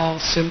all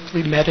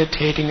simply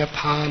meditating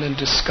upon and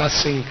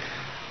discussing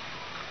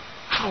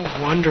how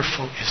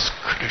wonderful is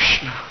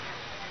Krishna.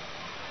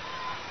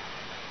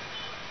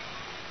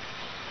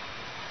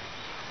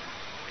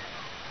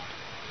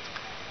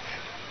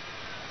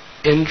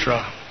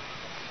 Indra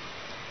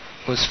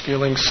was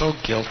feeling so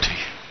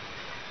guilty.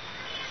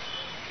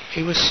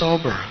 He was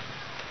sober.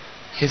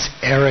 His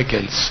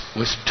arrogance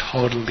was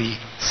totally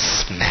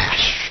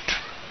smashed.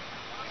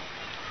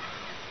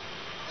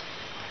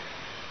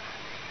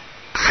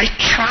 I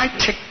tried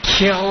to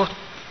kill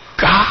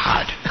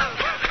God.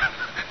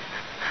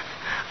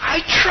 I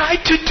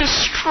tried to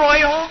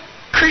destroy all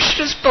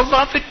Krishna's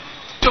beloved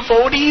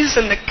devotees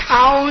and the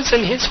cows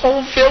and his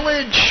whole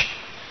village.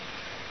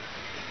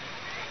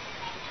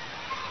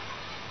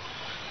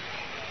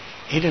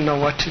 He didn't know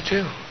what to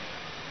do.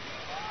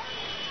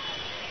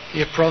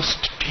 He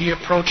approached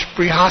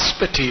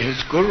Brihaspati,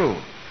 his guru.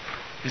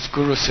 His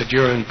guru said,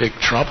 "You're in big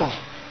trouble.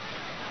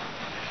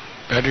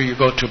 Better you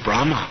go to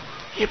Brahma."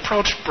 He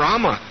approached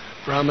Brahma.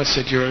 Brahma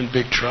said, "You're in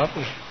big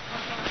trouble.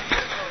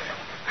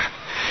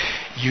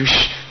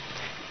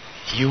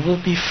 You will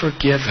be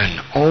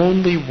forgiven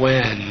only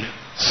when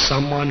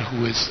someone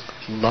who is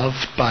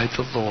loved by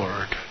the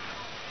Lord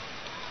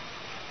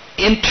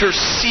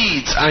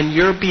intercedes on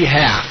your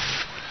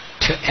behalf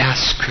to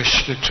ask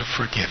Krishna to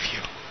forgive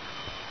you.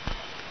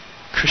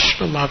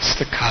 Krishna loves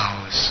the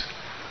cows.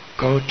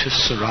 Go to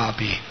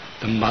Surabhi,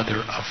 the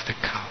mother of the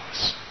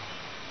cows."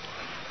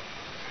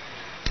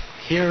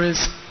 Here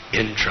is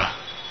Indra,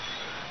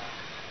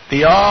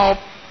 the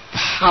all-powerful,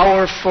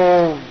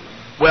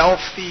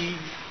 wealthy,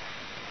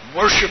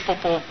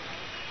 worshipable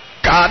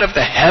God of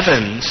the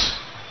heavens,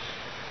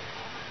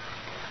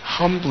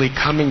 humbly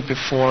coming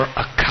before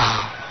a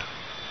cow,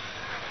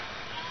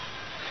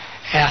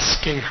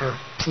 asking her,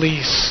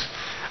 "Please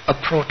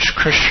approach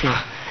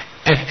Krishna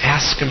and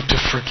ask him to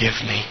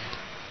forgive me."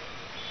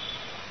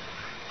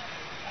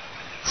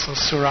 So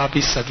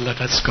Surabhi said, "Let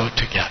us go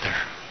together."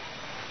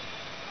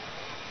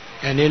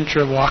 And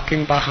Indra,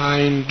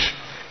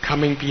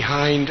 coming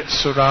behind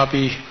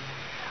Surabhi,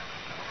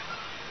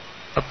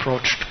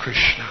 approached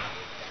Krishna.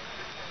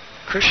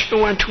 Krishna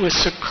went to a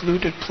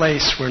secluded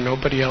place where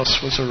nobody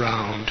else was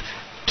around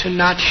to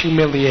not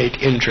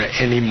humiliate Indra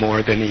any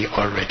more than he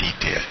already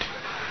did.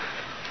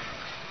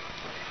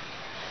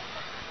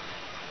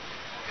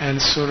 And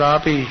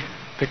Surabhi,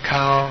 the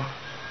cow,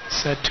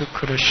 said to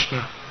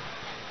Krishna,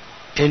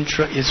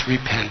 "Indra is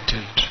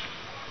repentant.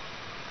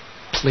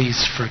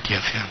 Please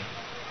forgive him."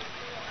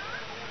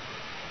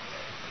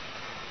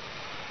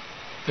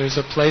 There's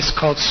a place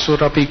called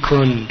Surabhi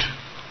Kund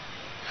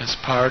as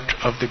part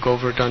of the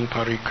Govardhan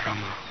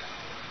Parikrama.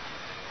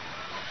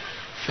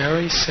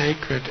 Very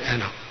sacred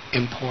and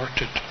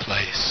important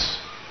place,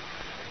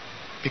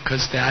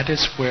 because that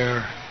is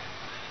where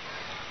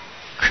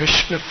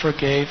Krishna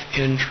forgave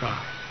Indra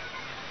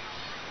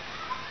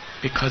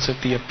because of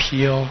the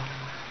appeal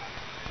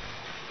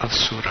of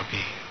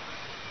Surabhi.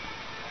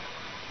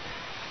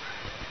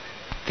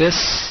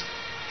 This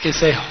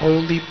is a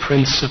holy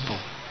principle,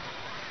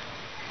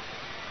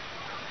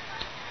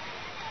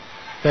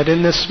 that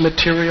in this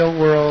material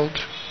world,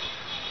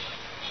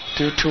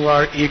 due to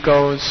our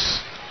egos,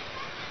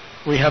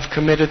 we have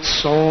committed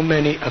so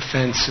many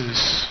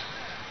offenses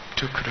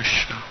to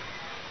Krishna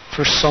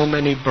for so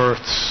many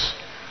births.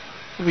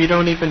 We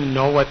don't even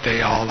know what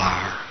they all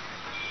are.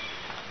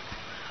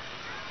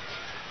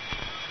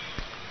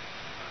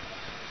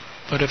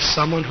 But if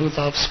someone who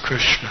loves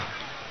Krishna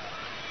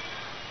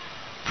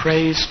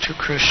prays to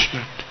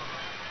Krishna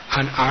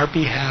on our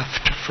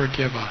behalf to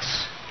forgive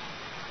us,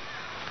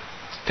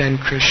 then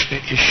Krishna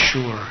is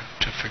sure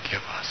to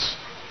forgive us.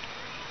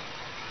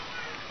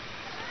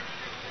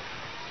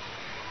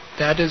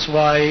 That is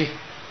why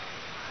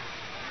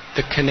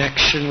the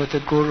connection with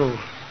the Guru,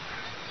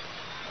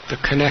 the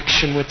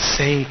connection with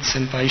saints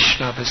and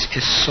Vaishnavas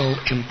is so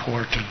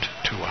important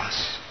to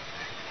us.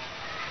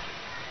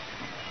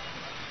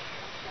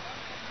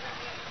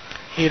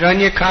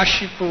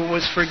 Hiranyakashipu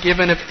was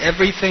forgiven of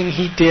everything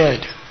he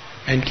did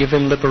and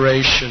given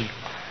liberation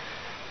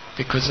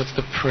because of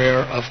the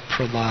prayer of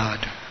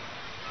Prahlad.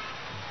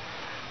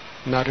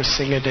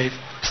 Narasimhadev,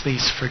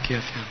 please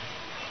forgive him.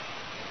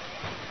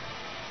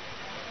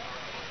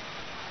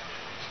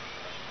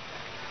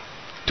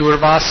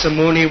 Durvasa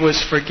Muni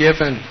was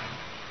forgiven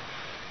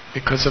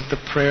because of the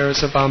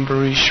prayers of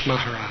Ambarish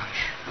Maharaj.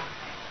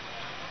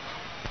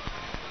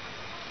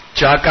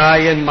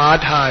 Jagai and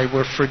Madhai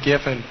were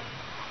forgiven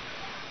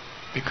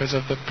because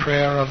of the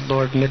prayer of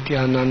Lord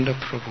Nityananda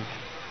Prabhu.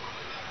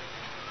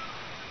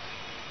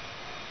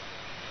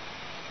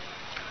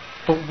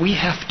 But we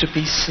have to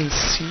be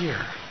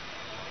sincere.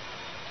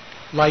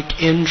 Like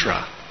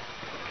Indra.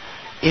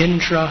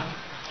 Indra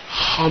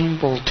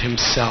humbled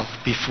himself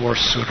before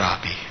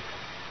Surabhi.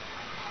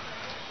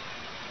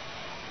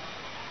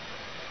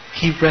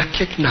 He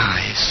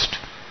recognized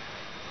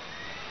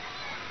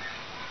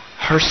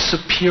her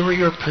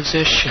superior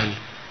position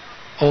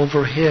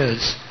over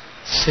his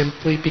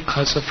simply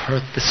because of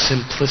the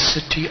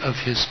simplicity of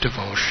his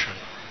devotion.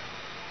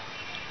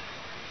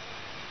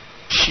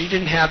 She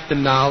didn't have the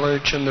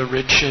knowledge and the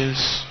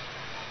riches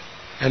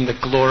and the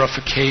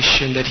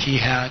glorification that he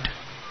had,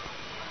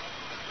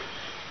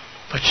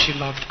 but she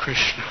loved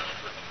Krishna,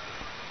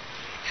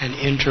 and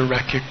Indra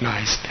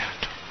recognized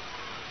that.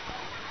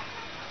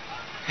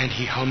 And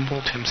he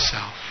humbled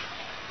himself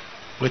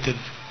with a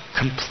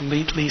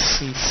completely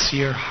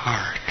sincere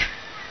heart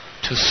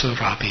to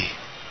Surabhi.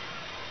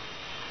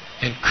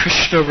 And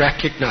Krishna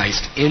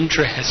recognized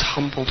Indra has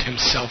humbled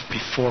himself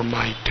before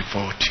my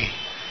devotee.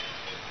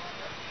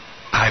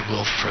 I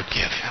will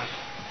forgive him.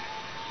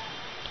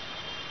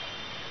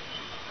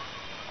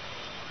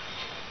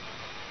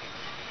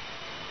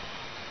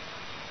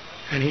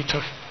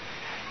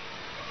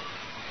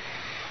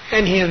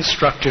 And he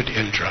instructed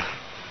Indra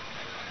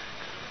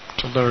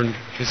to learn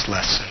his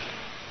lesson.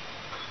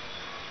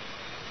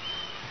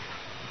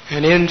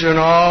 And Indra and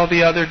all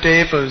the other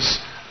devas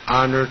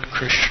honored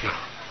Krishna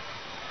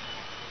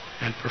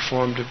and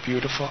performed a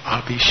beautiful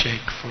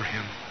abhishek for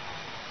him.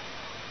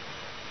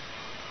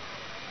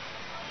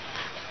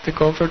 The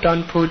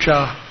Govardhan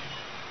Puja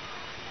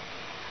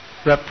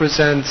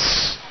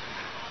represents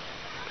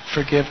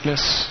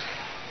forgiveness.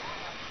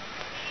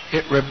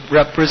 It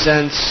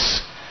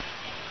represents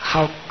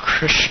how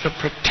Krishna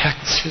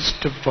protects his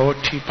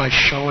devotee by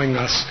showing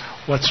us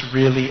what's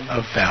really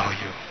of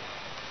value.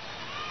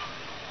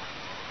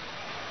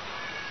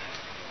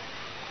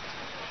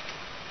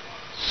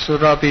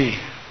 Surabhi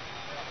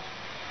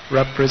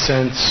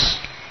represents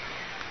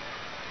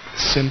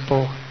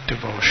simple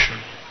devotion.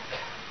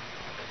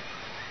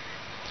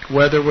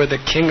 Whether we're the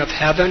king of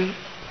heaven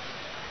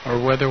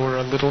or whether we're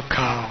a little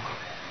cow,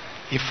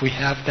 if we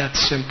have that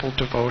simple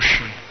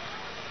devotion,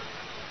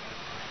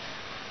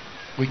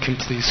 we can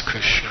please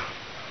Krishna.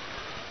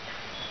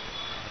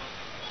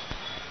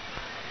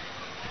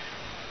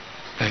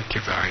 Thank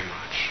you very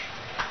much.